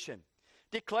salvation.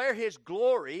 Declare his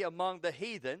glory among the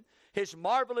heathen, his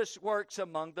marvelous works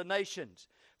among the nations.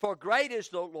 For great is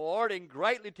the Lord, and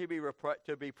greatly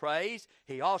to be praised.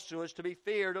 He also is to be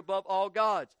feared above all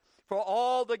gods. For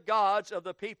all the gods of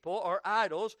the people are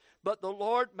idols, but the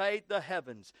Lord made the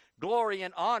heavens. Glory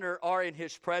and honor are in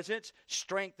his presence.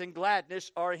 Strength and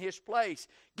gladness are in his place.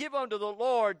 Give unto the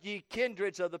Lord, ye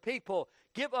kindreds of the people.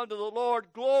 Give unto the Lord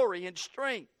glory and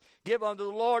strength. Give unto the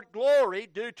Lord glory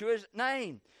due to his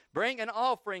name. Bring an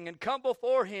offering and come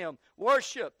before him.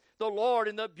 Worship the Lord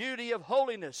in the beauty of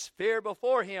holiness. Fear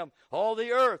before him all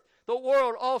the earth. The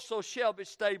world also shall be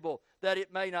stable, that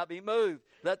it may not be moved.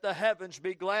 Let the heavens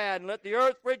be glad, and let the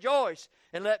earth rejoice.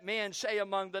 And let men say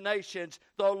among the nations,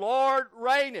 the Lord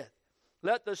reigneth.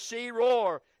 Let the sea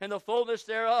roar, and the fullness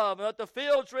thereof. And let the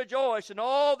fields rejoice, and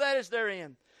all that is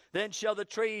therein. Then shall the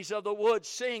trees of the wood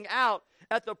sing out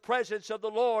at the presence of the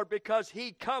Lord, because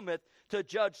he cometh to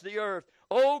judge the earth.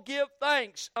 Oh, give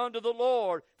thanks unto the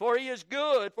Lord, for he is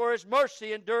good, for his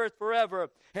mercy endureth forever.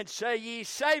 And say ye,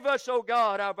 save us, O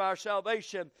God, of our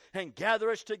salvation, and gather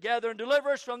us together, and deliver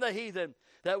us from the heathen,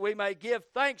 that we may give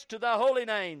thanks to thy holy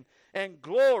name, and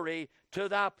glory to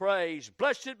thy praise.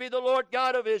 Blessed be the Lord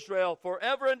God of Israel,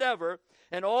 forever and ever.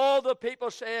 And all the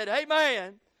people said,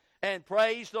 Amen, and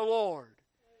praise the Lord.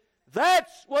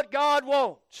 That's what God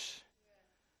wants.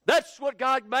 That's what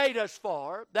God made us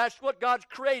for. That's what God's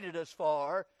created us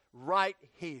for right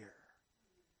here.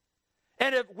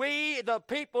 And if we, the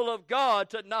people of God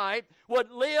tonight,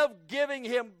 would live giving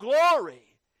him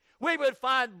glory, we would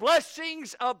find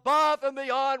blessings above and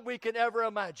beyond we can ever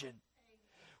imagine.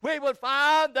 We would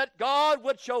find that God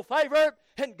would show favor,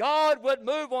 and God would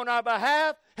move on our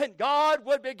behalf, and God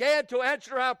would begin to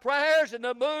answer our prayers and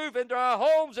to move into our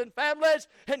homes and families,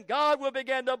 and God will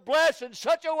begin to bless in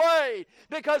such a way.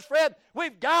 Because, friend,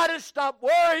 we've got to stop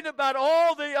worrying about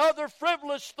all the other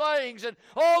frivolous things and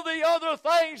all the other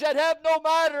things that have no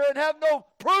matter and have no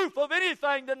proof of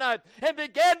anything tonight, and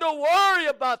begin to worry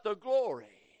about the glory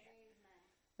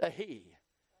that he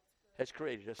has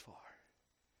created us for.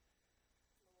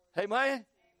 Amen?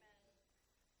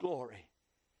 Glory.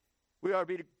 We are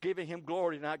to be giving him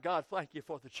glory tonight. God, thank you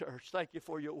for the church. Thank you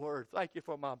for your word. Thank you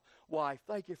for my wife.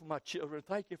 Thank you for my children.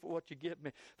 Thank you for what you give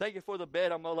me. Thank you for the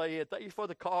bed I'm going to lay in. Thank you for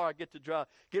the car I get to drive.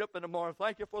 Get up in the morning.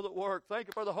 Thank you for the work. Thank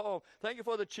you for the home. Thank you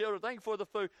for the children. Thank you for the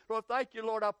food. Lord, thank you,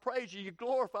 Lord. I praise you. You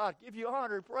glorify. I give you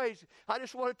honor and praise. I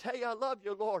just want to tell you I love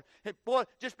you, Lord. And boy,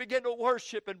 just begin to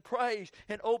worship and praise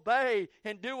and obey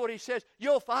and do what he says.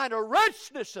 You'll find a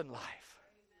richness in life.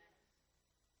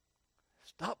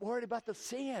 Stop worrying about the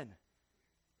sin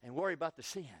and worry about the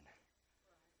sin.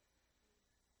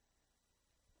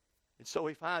 And so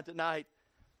we find tonight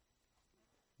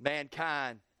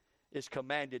mankind is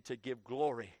commanded to give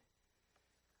glory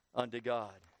unto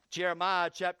God. Jeremiah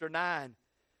chapter 9.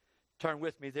 Turn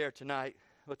with me there tonight.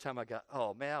 What time I got?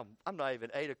 Oh, man, I'm not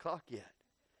even 8 o'clock yet.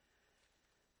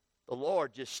 The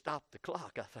Lord just stopped the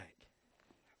clock, I think.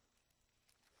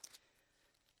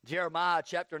 Jeremiah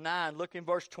chapter 9, look in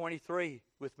verse 23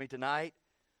 with me tonight.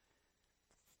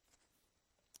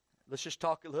 Let's just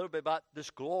talk a little bit about this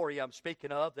glory I'm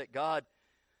speaking of that God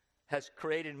has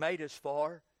created and made us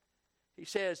for. He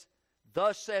says,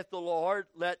 Thus saith the Lord,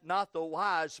 let not the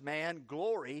wise man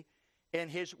glory in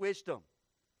his wisdom,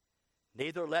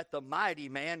 neither let the mighty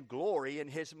man glory in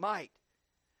his might.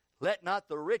 Let not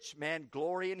the rich man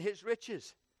glory in his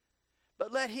riches,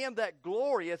 but let him that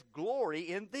glorieth glory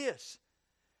in this,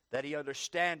 that he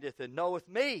understandeth and knoweth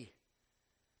me,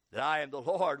 that I am the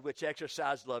Lord, which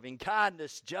exercise loving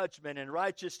kindness, judgment, and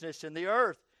righteousness in the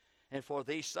earth. And for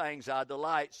these things I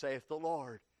delight, saith the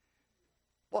Lord.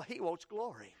 Well, he wants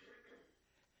glory.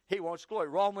 He wants glory.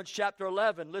 Romans chapter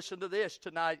 11, listen to this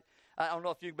tonight. I don't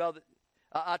know if you can,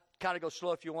 I kind of go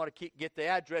slow if you want to get the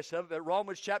address of it. But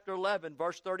Romans chapter 11,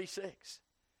 verse 36. It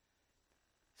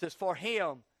says, For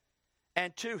him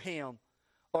and to him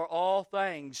are all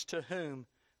things, to whom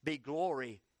be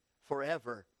glory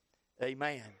forever.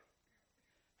 Amen.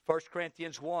 1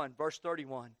 Corinthians 1, verse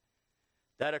 31.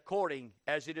 That according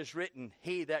as it is written,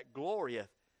 He that glorieth,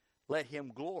 let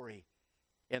him glory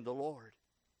in the Lord.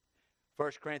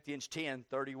 1 Corinthians 10,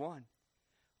 31.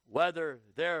 Whether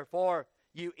therefore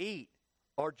you eat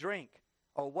or drink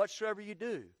or whatsoever you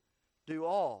do, do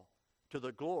all to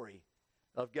the glory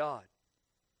of God.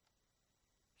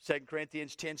 2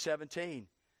 Corinthians 10, 17.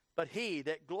 But he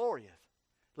that glorieth,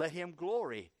 let him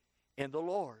glory in the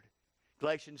Lord.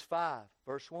 Galatians 5,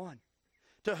 verse 1.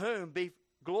 To whom be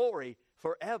glory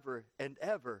forever and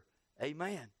ever.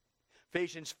 Amen.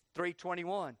 Ephesians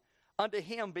 3:21. Unto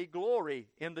him be glory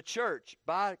in the church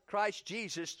by Christ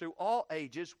Jesus through all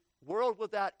ages, world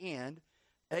without end.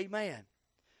 Amen.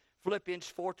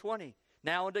 Philippians 4:20.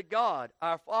 Now unto God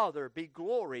our Father be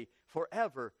glory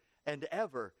forever and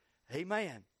ever.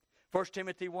 Amen. 1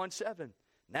 Timothy 1:7.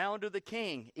 Now unto the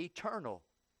King, eternal,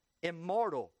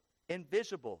 immortal,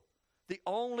 invisible, the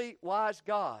only wise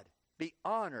God, be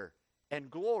honor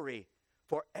and glory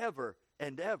forever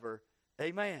and ever.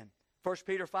 Amen. 1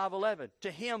 Peter 5:11. To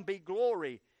him be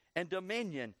glory and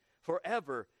dominion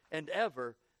forever and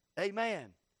ever.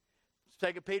 Amen.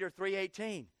 2 Peter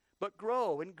 3:18. But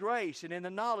grow in grace and in the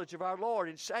knowledge of our Lord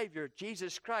and Savior,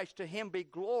 Jesus Christ. To him be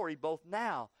glory both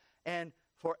now and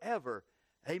forever.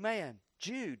 Amen.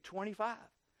 Jude 25.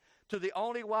 To the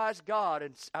only wise God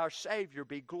and our Savior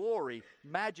be glory,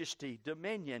 majesty,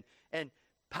 dominion, and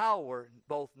power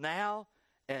both now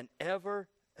and ever.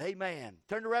 Amen.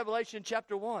 Turn to Revelation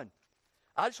chapter 1.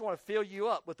 I just want to fill you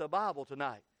up with the Bible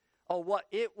tonight on what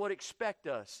it would expect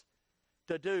us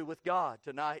to do with God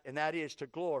tonight, and that is to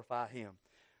glorify Him.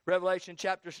 Revelation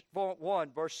chapter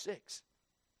 1, verse 6.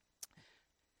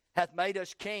 Hath made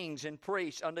us kings and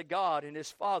priests unto God and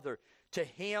His Father. To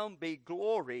Him be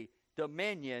glory,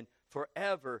 dominion,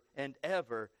 forever and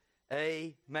ever.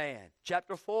 Amen.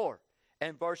 Chapter 4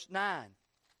 and verse 9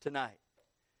 tonight.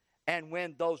 And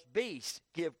when those beasts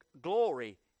give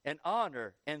glory and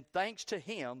honor and thanks to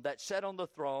Him that sat on the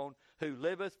throne, who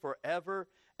liveth forever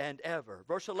and ever.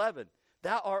 Verse 11.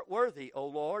 Thou art worthy, O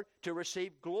Lord, to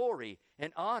receive glory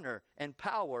and honor and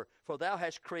power, for Thou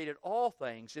hast created all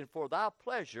things, and for Thy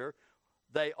pleasure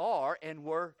they are and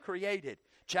were created.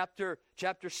 Chapter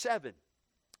 7,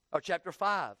 or chapter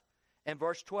 5, and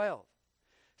verse 12.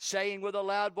 Saying with a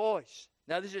loud voice.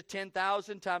 Now this is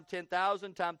 10,000 times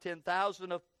 10,000 times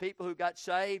 10,000 of people who got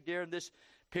saved during this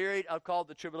period called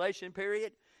the tribulation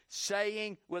period.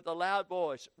 Saying with a loud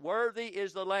voice, Worthy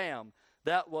is the Lamb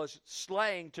that was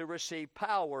slain to receive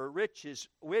power, riches,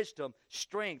 wisdom,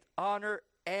 strength, honor,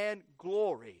 and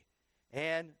glory,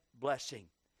 and blessing.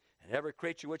 And every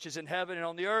creature which is in heaven and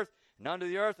on the earth, and under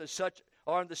the earth, and such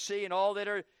are in the sea, and all that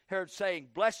are heard, saying,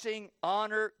 Blessing,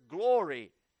 honor,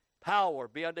 glory, power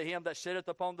be unto Him that sitteth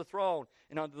upon the throne,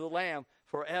 and unto the Lamb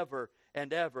forever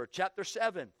and ever. Chapter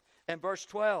 7 and verse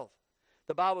 12.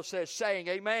 The Bible says, saying,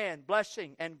 Amen,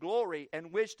 blessing and glory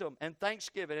and wisdom and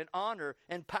thanksgiving and honor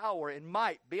and power and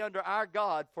might be unto our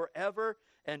God forever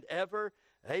and ever.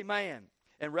 Amen.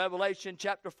 In Revelation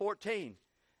chapter 14,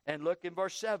 and look in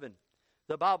verse 7,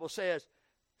 the Bible says,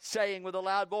 saying with a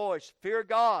loud voice, Fear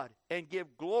God and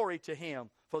give glory to Him,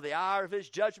 for the hour of His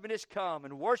judgment is come,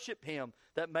 and worship Him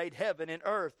that made heaven and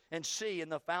earth and sea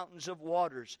and the fountains of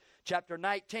waters. Chapter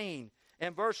 19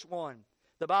 and verse 1.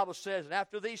 The Bible says, And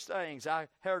after these things I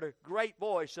heard a great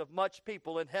voice of much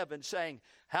people in heaven saying,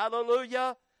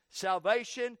 Hallelujah,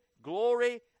 salvation,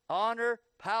 glory, honor,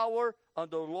 power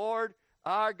unto the Lord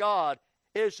our God.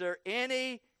 Is there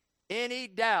any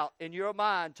doubt in your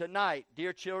mind tonight,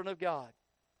 dear children of God,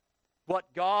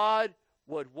 what God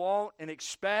would want and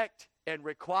expect and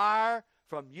require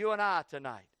from you and I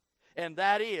tonight? And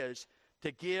that is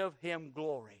to give Him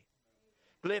glory.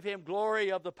 Give Him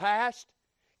glory of the past,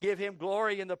 give Him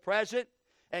glory in the present,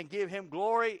 and give Him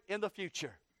glory in the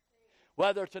future.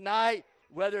 Whether tonight,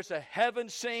 whether it's a heaven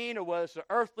scene or whether it's an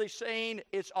earthly scene,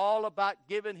 it's all about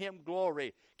giving Him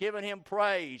glory, giving Him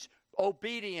praise,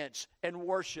 obedience, and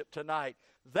worship tonight.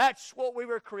 That's what we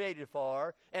were created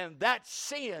for, and that's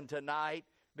sin tonight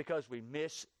because we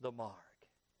missed the mark.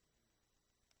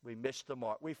 We missed the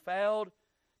mark. We failed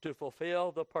to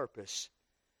fulfill the purpose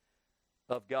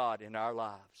of God in our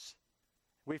lives.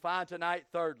 We find tonight,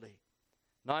 thirdly,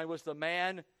 not only was the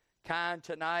mankind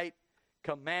tonight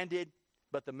commanded,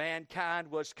 but the mankind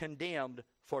was condemned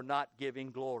for not giving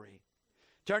glory.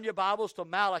 Turn your Bibles to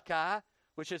Malachi,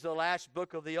 which is the last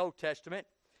book of the Old Testament,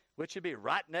 which would be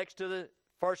right next to the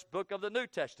first book of the New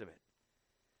Testament.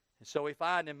 And so we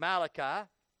find in Malachi,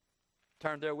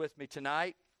 turn there with me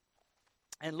tonight,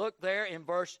 and look there in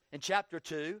chapter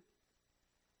 2,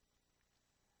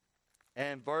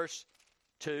 and verse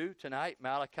 2 tonight,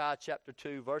 Malachi chapter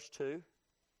 2, verse 2.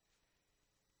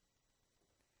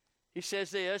 He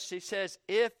says this, he says,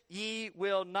 If ye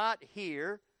will not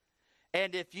hear,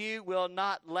 and if you will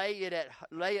not lay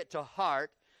it to heart,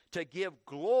 to give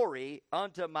glory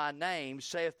unto my name,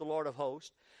 saith the Lord of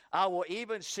hosts, I will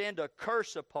even send a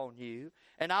curse upon you,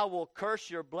 and I will curse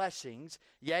your blessings.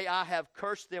 Yea, I have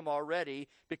cursed them already,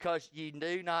 because ye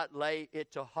do not lay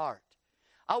it to heart.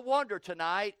 I wonder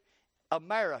tonight,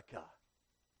 America.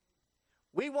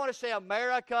 We want to say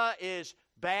America is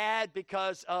bad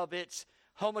because of its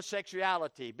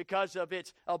homosexuality, because of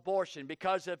its abortion,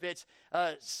 because of its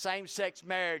same-sex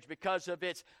marriage, because of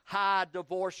its high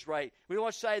divorce rate. We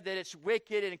want to say that it's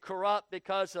wicked and corrupt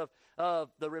because of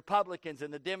the Republicans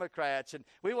and the Democrats. And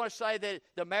we want to say that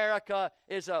America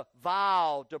is a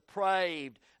vile,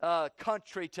 depraved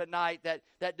country tonight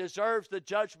that deserves the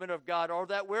judgment of God, or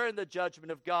that we're in the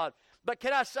judgment of God. But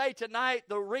can I say tonight,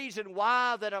 the reason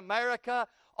why that America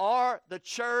or the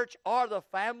church or the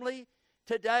family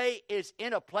today is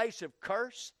in a place of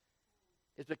curse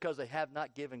is because they have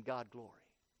not given God glory.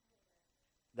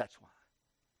 That's why.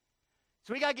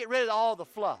 So we got to get rid of all the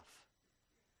fluff.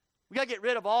 We got to get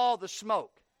rid of all the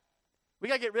smoke. We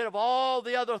got to get rid of all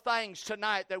the other things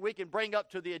tonight that we can bring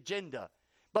up to the agenda.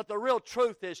 But the real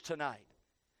truth is tonight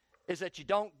is that you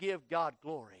don't give God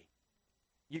glory,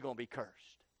 you're going to be cursed.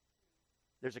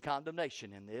 There's a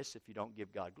condemnation in this if you don't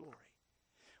give God glory.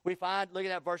 We find,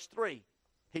 looking at verse 3,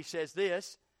 he says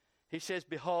this. He says,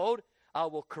 Behold, I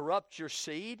will corrupt your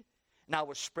seed, And I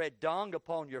will spread dung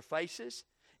upon your faces,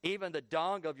 even the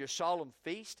dung of your solemn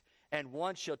feast, and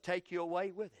one shall take you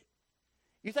away with it.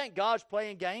 You think God's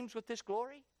playing games with this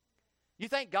glory? You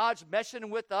think God's messing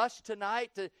with us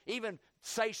tonight to even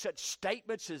say such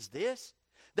statements as this?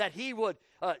 That He would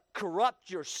corrupt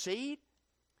your seed?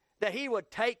 That He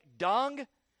would take dung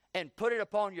and put it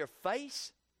upon your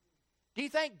face? Do you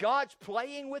think God's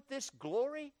playing with this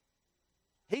glory?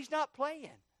 He's not playing.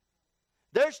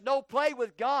 There's no play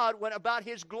with God about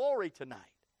His glory tonight.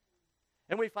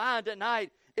 And we find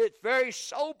tonight it's very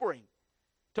sobering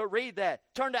to read that.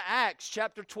 Turn to Acts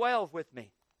chapter 12 with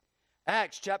me.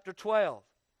 Acts chapter 12.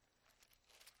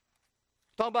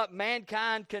 Talking about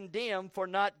mankind condemned for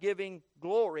not giving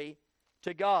glory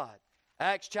to God.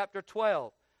 Acts chapter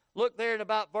 12. Look there in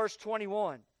about verse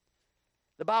 21.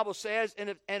 The Bible says,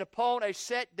 And upon a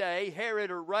set day,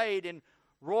 Herod arrayed in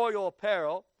royal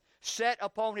apparel, sat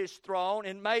upon his throne,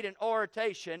 and made an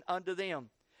oration unto them.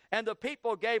 And the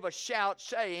people gave a shout,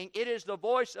 saying, It is the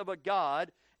voice of a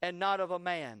God, and not of a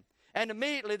man. And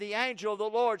immediately the angel of the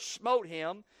Lord smote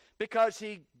him, because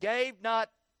he gave not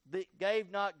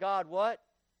God what?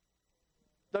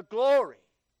 The glory.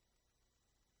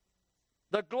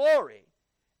 The glory.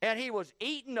 And he was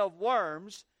eaten of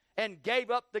worms and gave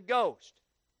up the ghost.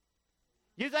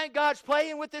 You think God's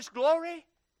playing with this glory?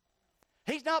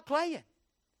 He's not playing.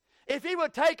 If He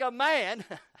would take a man,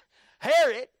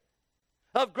 Herod,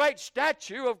 of great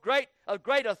stature, of great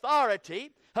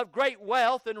authority, of great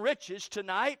wealth and riches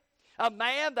tonight, a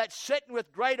man that's sitting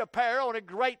with great apparel in a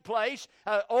great place,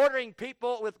 ordering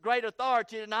people with great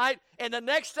authority tonight, and the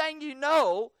next thing you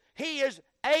know, he is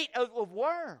ate of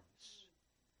worms.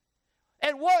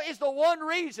 And what is the one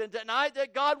reason tonight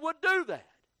that God would do that?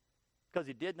 Because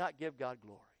He did not give God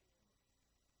glory.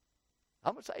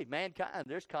 I'm going to say, mankind,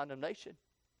 there's condemnation.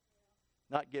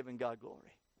 Not giving God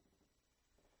glory.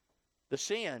 The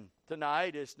sin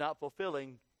tonight is not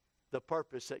fulfilling the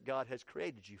purpose that God has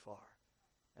created you for.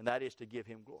 And that is to give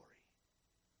Him glory.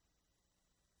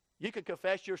 You can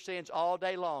confess your sins all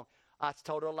day long. I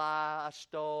told a lie, I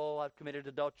stole, I've committed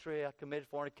adultery, I committed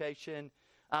fornication,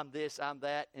 I'm this, I'm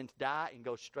that, and die and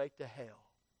go straight to hell.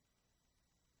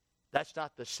 That's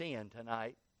not the sin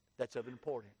tonight that's of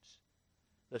importance.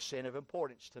 The sin of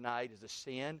importance tonight is the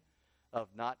sin of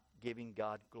not giving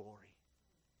God glory.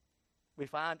 We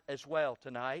find as well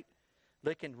tonight,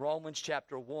 look in Romans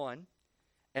chapter 1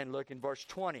 and look in verse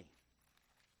 20.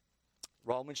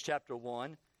 Romans chapter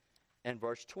 1 and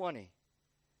verse 20.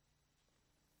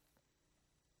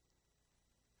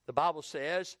 The Bible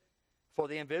says, For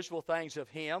the invisible things of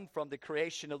Him from the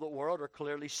creation of the world are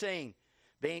clearly seen,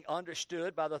 being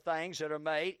understood by the things that are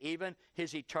made, even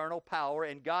His eternal power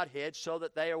and Godhead, so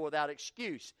that they are without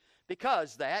excuse.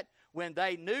 Because that, when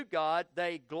they knew God,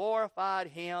 they glorified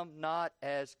Him not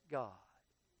as God.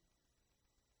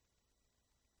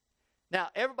 Now,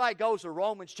 everybody goes to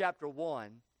Romans chapter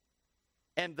 1,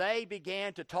 and they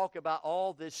began to talk about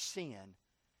all this sin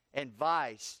and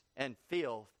vice and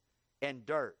filth and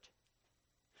dirt.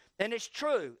 And it's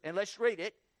true, and let's read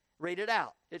it. Read it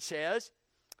out. It says,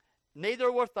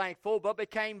 Neither were thankful, but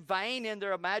became vain in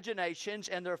their imaginations,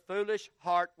 and their foolish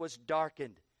heart was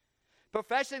darkened.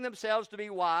 Professing themselves to be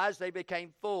wise, they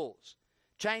became fools.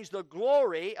 Changed the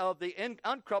glory of the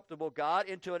uncorruptible God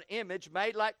into an image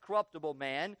made like corruptible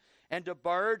man, and to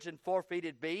birds and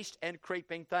four-footed beasts and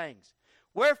creeping things.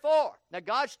 Wherefore, now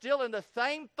God's still in the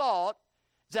same thought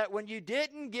that when you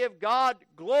didn't give God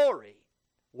glory,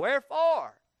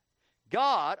 wherefore,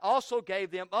 God also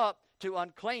gave them up to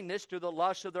uncleanness, to the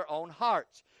lust of their own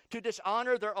hearts, to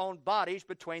dishonor their own bodies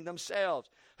between themselves,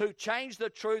 who changed the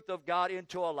truth of God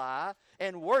into a lie,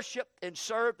 and worshiped and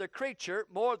served the creature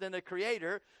more than the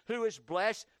Creator, who is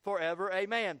blessed forever.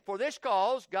 Amen. For this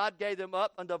cause God gave them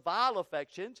up unto vile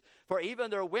affections, for even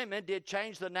their women did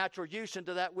change the natural use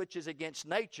into that which is against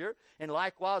nature, and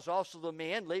likewise also the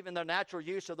men, leaving their natural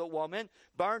use of the woman,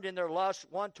 burned in their lust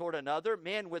one toward another,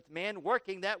 men with men,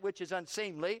 working that which is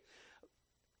unseemly,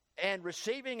 and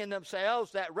receiving in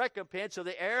themselves that recompense of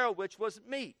the error which was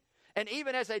meet. And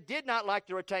even as they did not like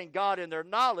to retain God in their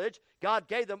knowledge, God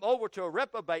gave them over to a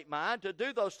reprobate mind to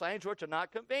do those things which are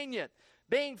not convenient,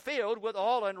 being filled with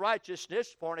all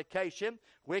unrighteousness, fornication,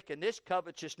 wickedness,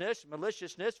 covetousness,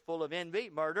 maliciousness, full of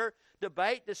envy, murder,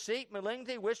 debate, deceit,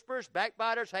 malignity, whisperers,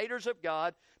 backbiters, haters of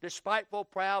God, despiteful,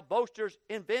 proud, boasters,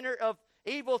 inventor of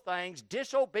evil things,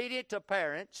 disobedient to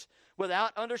parents,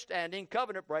 without understanding,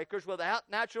 covenant breakers, without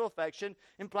natural affection,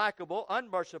 implacable,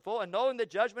 unmerciful, and knowing the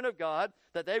judgment of God,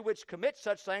 that they which commit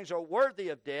such things are worthy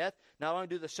of death, not only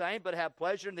do the same, but have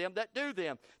pleasure in them that do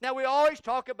them. Now, we always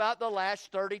talk about the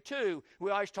last 32.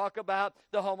 We always talk about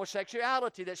the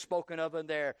homosexuality that's spoken of in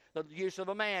there, the use of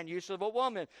a man, use of a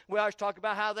woman. We always talk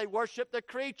about how they worship the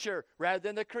creature rather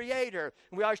than the Creator.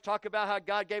 We always talk about how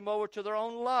God gave them over to their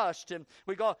own lust. And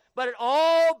we go, but it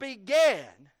all began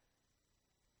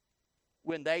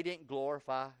when they didn't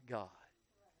glorify God.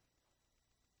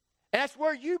 And that's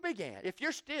where you began. If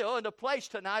you're still in the place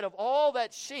tonight of all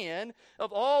that sin,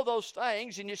 of all those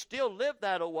things, and you still live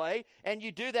that way, and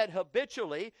you do that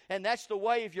habitually, and that's the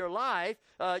way of your life,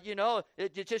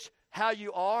 it's just how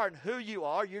you are and who you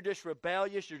are. You're just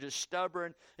rebellious. You're just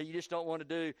stubborn. And you just don't want to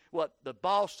do what the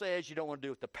boss says. You don't want to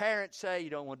do what the parents say. You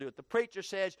don't want to do what the preacher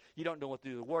says. You don't want to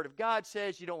do what the Word of God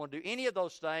says. You don't want to do any of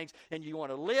those things. And you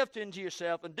want to live into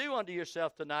yourself and do unto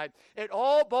yourself tonight. It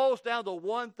all boils down to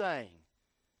one thing.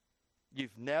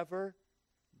 You've never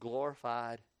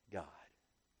glorified God.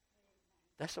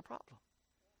 That's the problem.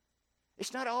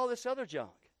 It's not all this other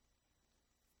junk.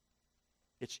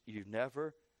 It's you've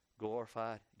never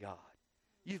glorified God.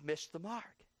 You've missed the mark.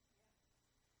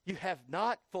 You have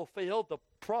not fulfilled the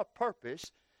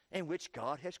purpose in which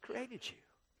God has created you.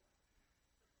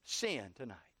 Sin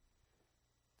tonight.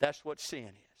 That's what sin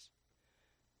is.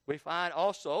 We find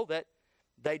also that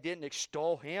they didn't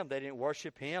extol Him. They didn't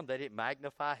worship Him. They didn't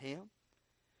magnify Him.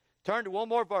 Turn to one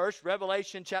more verse,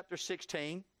 Revelation chapter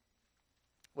 16.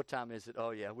 What time is it? Oh,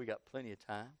 yeah, we got plenty of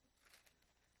time.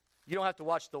 You don't have to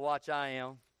watch the watch I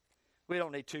am. We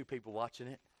don't need two people watching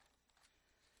it.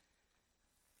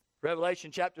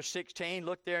 Revelation chapter 16,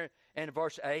 look there in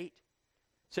verse 8. It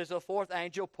says, the fourth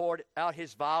angel poured out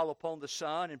his vial upon the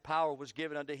sun, and power was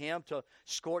given unto him to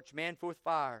scorch men with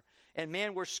fire. And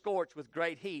men were scorched with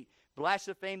great heat,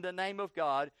 blasphemed the name of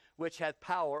God, which hath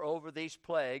power over these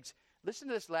plagues. Listen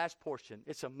to this last portion.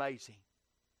 It's amazing.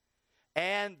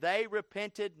 And they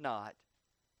repented not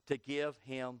to give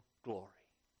him glory.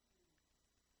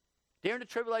 During the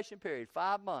tribulation period,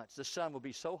 5 months, the sun will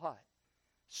be so hot,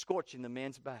 scorching the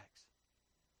men's backs.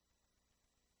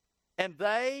 And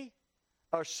they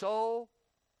are so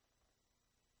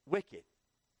wicked,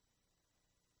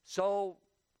 so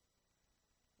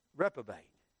reprobate,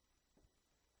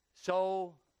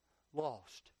 so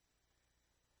lost,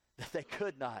 that they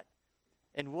could not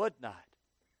and would not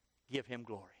give him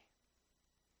glory.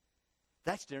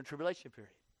 That's during the tribulation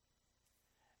period.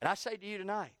 And I say to you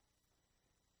tonight,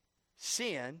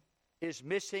 sin is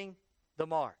missing the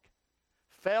mark.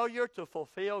 Failure to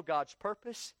fulfill God's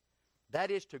purpose,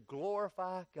 that is to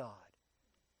glorify God.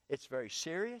 It's very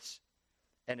serious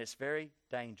and it's very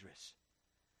dangerous.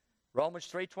 Romans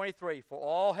 3:23, for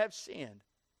all have sinned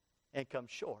and come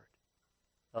short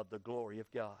of the glory of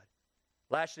God.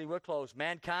 Lastly, we'll close.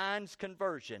 Mankind's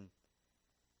conversion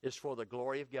is for the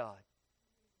glory of God.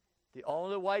 The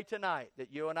only way tonight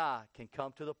that you and I can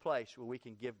come to the place where we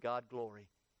can give God glory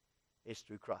is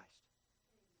through Christ.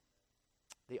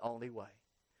 The only way.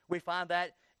 We find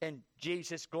that in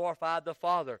Jesus glorified the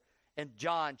Father in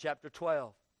John chapter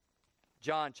 12.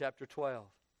 John chapter 12.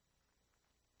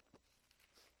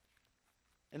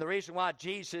 And the reason why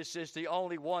Jesus is the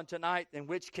only one tonight in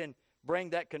which can bring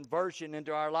that conversion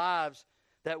into our lives,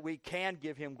 that we can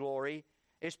give him glory,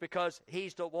 is because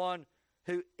he's the one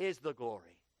who is the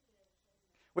glory.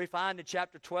 We find in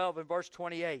chapter 12 and verse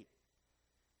 28,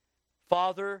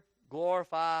 Father,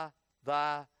 glorify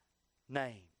thy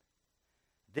name.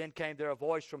 Then came there a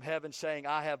voice from heaven saying,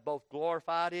 I have both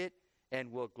glorified it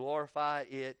and will glorify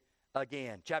it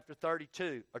again. Chapter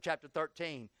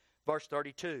 13, verse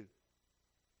 32.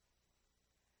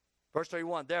 Verse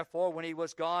 31, therefore, when he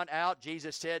was gone out,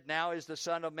 Jesus said, now is the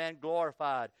Son of Man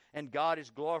glorified, and God is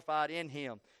glorified in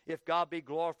him. If God be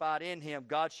glorified in him,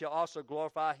 God shall also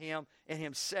glorify him in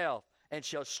himself, and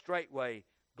shall straightway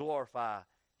glorify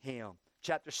him.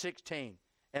 Chapter 16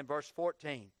 and verse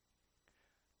 14.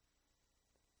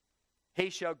 He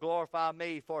shall glorify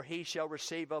me, for he shall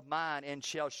receive of mine, and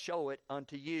shall show it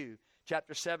unto you.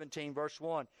 Chapter 17, verse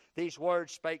 1. These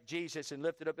words spake Jesus, and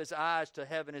lifted up his eyes to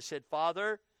heaven, and said,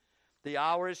 Father, the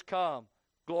hour is come.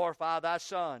 Glorify thy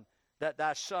Son, that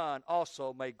thy Son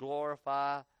also may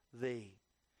glorify thee.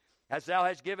 As thou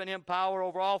hast given him power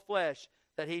over all flesh,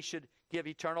 that he should give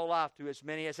eternal life to as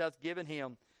many as hath given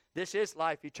him. This is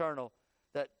life eternal,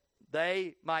 that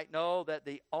they might know that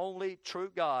the only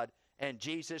true God and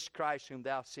Jesus Christ whom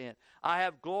thou sent. I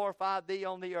have glorified thee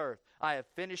on the earth. I have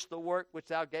finished the work which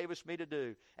thou gavest me to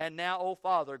do. And now, O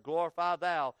Father, glorify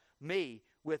thou me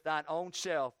with thine own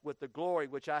self, with the glory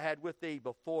which I had with thee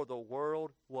before the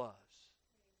world was.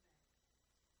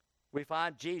 We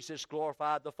find Jesus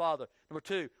glorified the Father. Number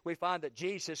 2, we find that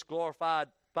Jesus glorified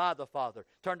by the Father.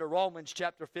 Turn to Romans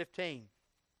chapter 15.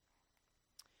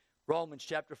 Romans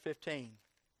chapter 15.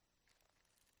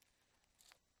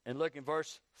 And look in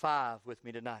verse 5 with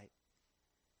me tonight.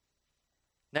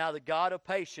 Now the God of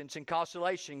patience and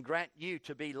consolation grant you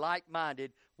to be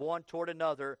like-minded one toward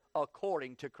another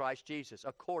according to Christ Jesus.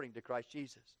 According to Christ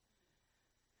Jesus.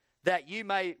 That you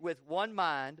may with one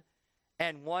mind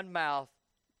and one mouth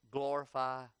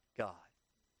glorify God.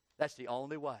 That's the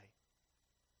only way.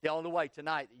 The only way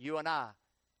tonight that you and I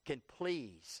can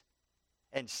please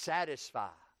and satisfy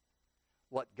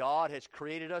what God has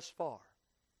created us for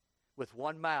with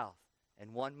one mouth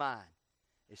and one mind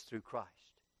is through Christ.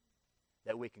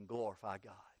 That we can glorify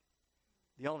God.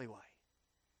 The only way.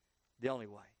 The only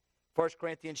way. 1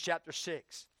 Corinthians chapter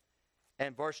 6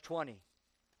 and verse 20.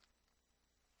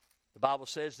 The Bible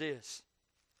says this.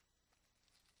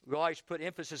 We always put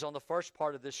emphasis on the first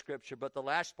part of this scripture, but the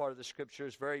last part of the scripture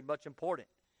is very much important.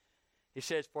 He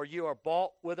says, for you are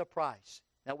bought with a price.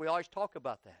 Now, we always talk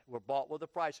about that. We're bought with a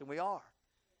price, and we are.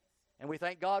 And we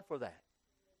thank God for that.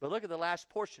 But look at the last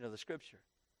portion of the scripture.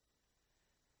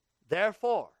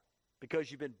 Therefore, because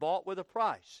you've been bought with a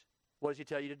price, what does he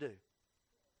tell you to do?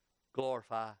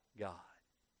 Glorify God.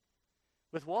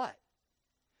 With what?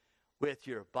 With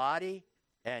your body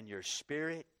and your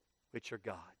spirit, which are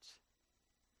God's.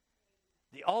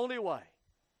 The only way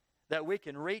that we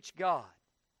can reach God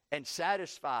and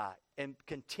satisfy and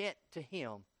content to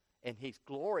Him and His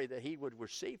glory that He would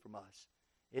receive from us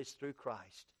is through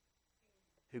Christ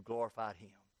who glorified Him.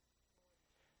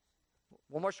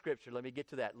 One more scripture. Let me get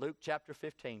to that. Luke chapter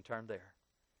 15. Turn there.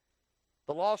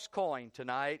 The lost coin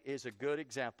tonight is a good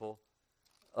example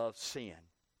of sin,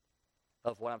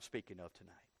 of what I'm speaking of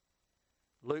tonight.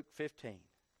 Luke 15.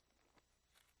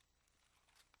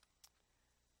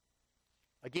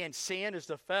 Again, sin is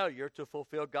the failure to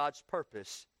fulfill God's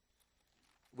purpose,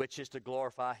 which is to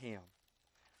glorify Him.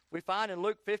 We find in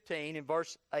Luke 15 in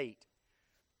verse 8,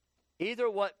 either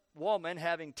what woman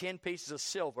having 10 pieces of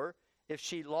silver, if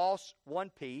she lost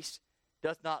one piece,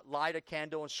 doth not light a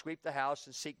candle and sweep the house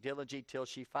and seek diligently till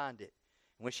she find it.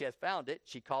 And when she hath found it,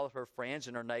 she calleth her friends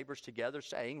and her neighbors together,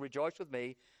 saying, rejoice with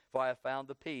me, for I have found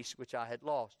the piece which I had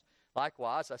lost.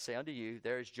 Likewise, I say unto you,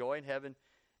 there is joy in heaven,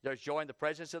 there is joy in the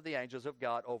presence of the angels of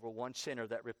God over one sinner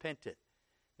that repenteth.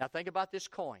 Now think about this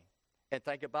coin, and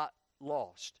think about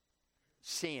lost,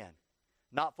 sin,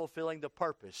 not fulfilling the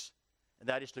purpose, and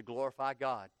that is to glorify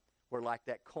God. We're like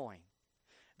that coin.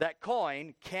 That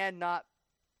coin is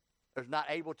not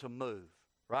able to move,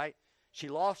 right? She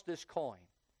lost this coin.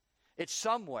 It's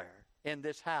somewhere in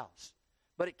this house,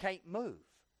 but it can't move.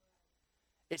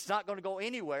 It's not going to go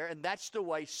anywhere, and that's the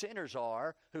way sinners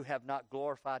are who have not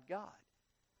glorified God.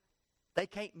 They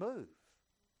can't move.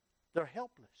 They're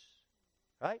helpless,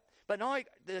 right? But not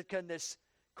only can this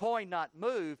coin not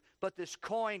move, but this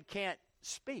coin can't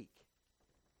speak.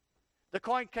 The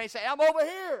coin can't say, I'm over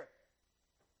here.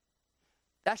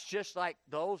 That's just like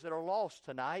those that are lost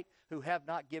tonight who have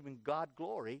not given God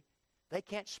glory. They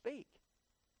can't speak.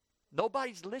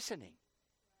 Nobody's listening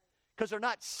because they're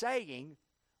not saying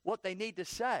what they need to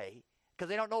say because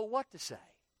they don't know what to say.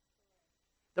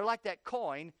 They're like that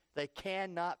coin. They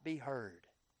cannot be heard.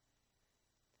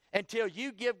 Until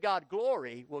you give God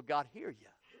glory, will God hear you?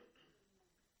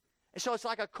 And so it's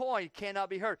like a coin. It cannot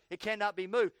be heard. It cannot be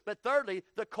moved. But thirdly,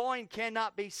 the coin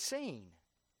cannot be seen.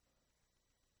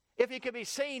 If it could be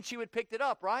seen, she would pick it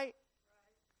up, right?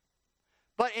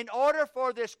 But in order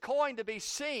for this coin to be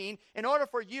seen, in order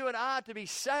for you and I to be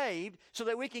saved so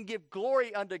that we can give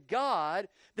glory unto God,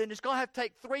 then it's going to have to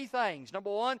take three things. Number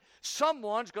one,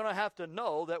 someone's going to have to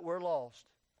know that we're lost.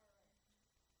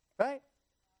 Right?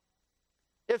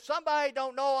 If somebody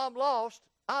don't know I'm lost,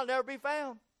 I'll never be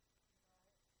found.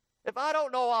 If I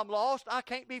don't know I'm lost, I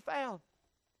can't be found.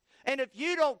 And if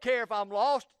you don't care if I'm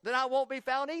lost, then I won't be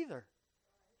found either.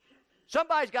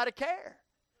 Somebody's got to care.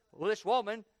 Well, this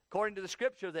woman, according to the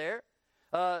scripture there,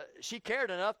 she cared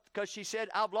enough because she said,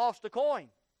 I've lost the coin.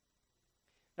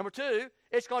 Number two,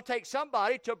 it's going to take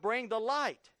somebody to bring the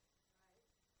light.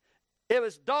 It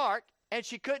was dark and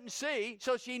she couldn't see,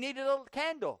 so she needed a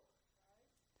candle.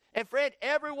 And friend,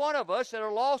 every one of us that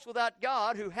are lost without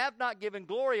God, who have not given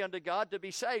glory unto God to be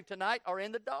saved tonight, are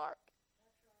in the dark.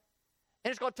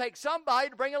 And it's going to take somebody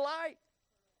to bring a light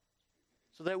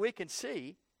so that we can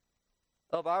see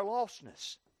of our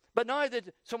lostness. But not only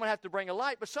did someone have to bring a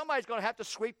light, but somebody's going to have to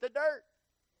sweep the dirt.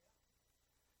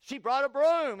 She brought a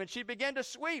broom and she began to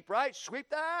sweep, right? Sweep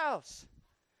the house.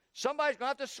 Somebody's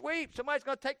going to have to sweep. Somebody's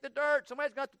going to take the dirt.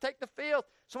 Somebody's going to have to take the filth.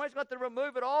 Somebody's going to have to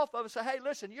remove it off of us and say, hey,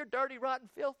 listen, you're dirty, rotten,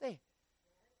 filthy.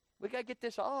 We got to get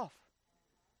this off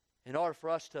in order for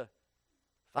us to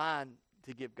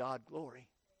give God glory.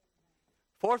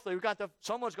 Fourthly,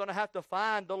 someone's going to have to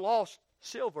find the lost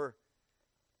silver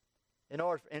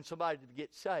and somebody to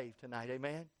get saved tonight.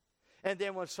 Amen. And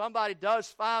then when somebody does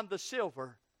find the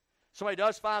silver, somebody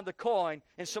does find the coin,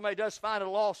 and somebody does find a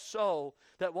lost soul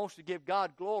that wants to give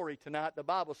God glory tonight, the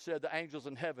Bible said the angels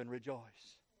in heaven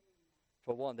rejoice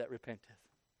for one that repenteth.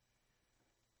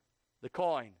 The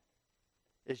coin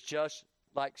is just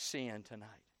like sin tonight.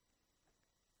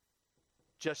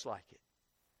 Just like it.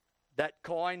 That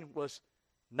coin was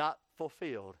not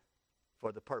fulfilled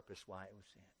for the purpose why it was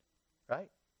sent. Right?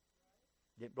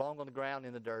 It belonged on the ground,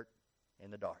 in the dirt,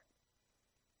 in the dark.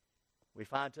 We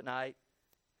find tonight,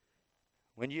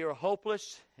 when you're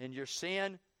hopeless in your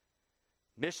sin,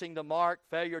 missing the mark,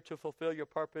 failure to fulfill your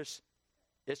purpose,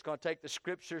 it's going to take the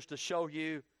Scriptures to show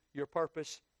you your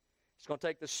purpose. It's going to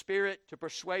take the Spirit to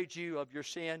persuade you of your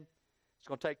sin. It's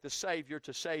going to take the Savior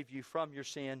to save you from your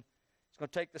sin. It's going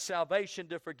to take the salvation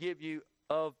to forgive you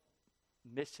of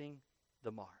missing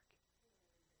the mark.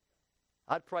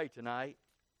 I'd pray tonight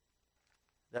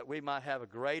that we might have a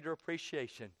greater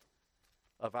appreciation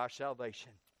of our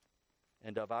salvation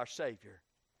and of our Savior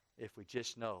if we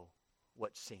just know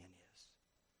what sin is.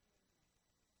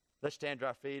 Let's stand to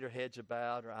our feet, our heads are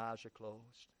bowed, our eyes are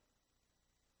closed.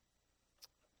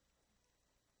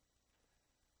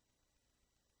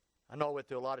 I know I went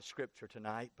through a lot of Scripture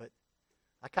tonight, but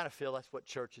I kind of feel that's what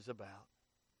church is about,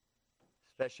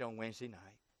 especially on Wednesday night,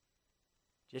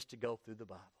 just to go through the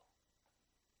Bible,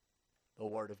 the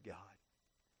Word of God.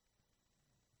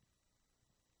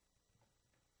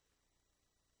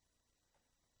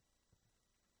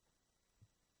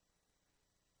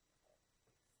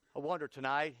 I wonder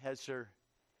tonight, is there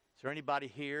anybody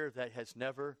here that has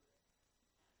never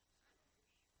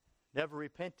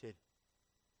repented?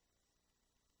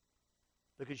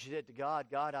 Because you said to God,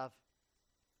 God, I've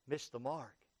missed the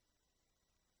mark.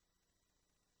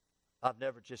 I've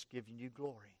never just given you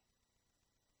glory.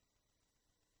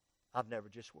 I've never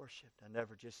just worshiped. I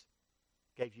never just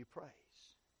gave you praise.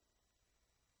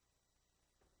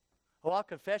 Oh, I'll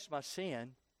confess my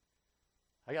sin.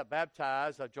 I got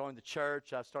baptized. I joined the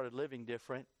church. I started living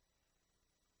different.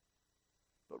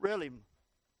 But really,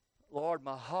 Lord,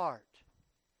 my heart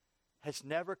has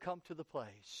never come to the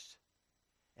place,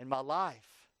 and my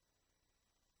life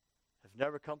has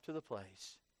never come to the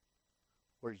place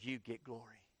where you get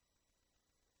glory.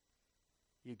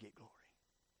 You get glory.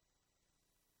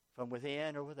 From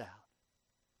within or without.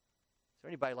 Is there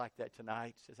anybody like that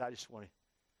tonight? Says, I just want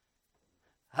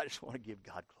to give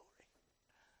God glory.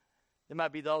 There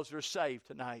might be those who are saved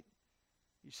tonight.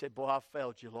 You say, boy, I've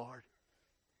failed you, Lord.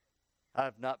 I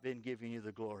have not been giving you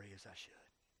the glory as I should.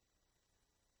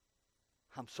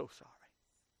 I'm so sorry.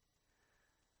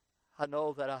 I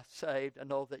know that I'm saved. I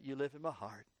know that you live in my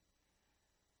heart.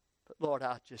 But Lord,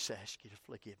 I just ask you to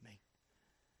forgive me.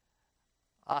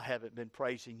 I haven't been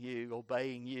praising you,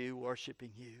 obeying you,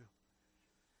 worshiping you.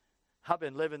 I've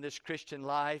been living this Christian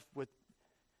life with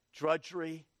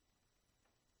drudgery,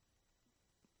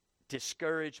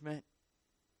 discouragement,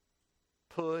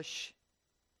 push.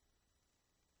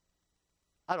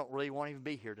 I don't really want to even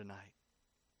be here tonight.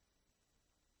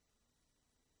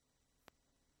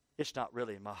 It's not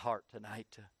really in my heart tonight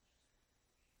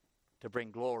to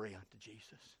bring glory unto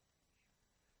Jesus.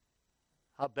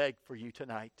 I beg for you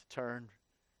tonight to turn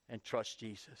and trust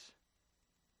Jesus.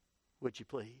 Would you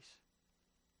please?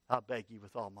 I beg you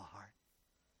with all my heart.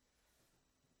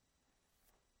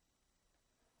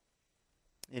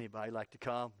 Anybody like to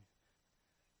come?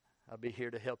 I'll be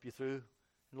here to help you through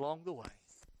along the way.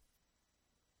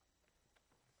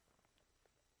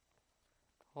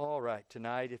 All right,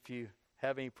 tonight, if you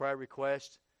have any prayer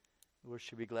requests, we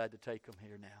should be glad to take them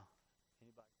here now.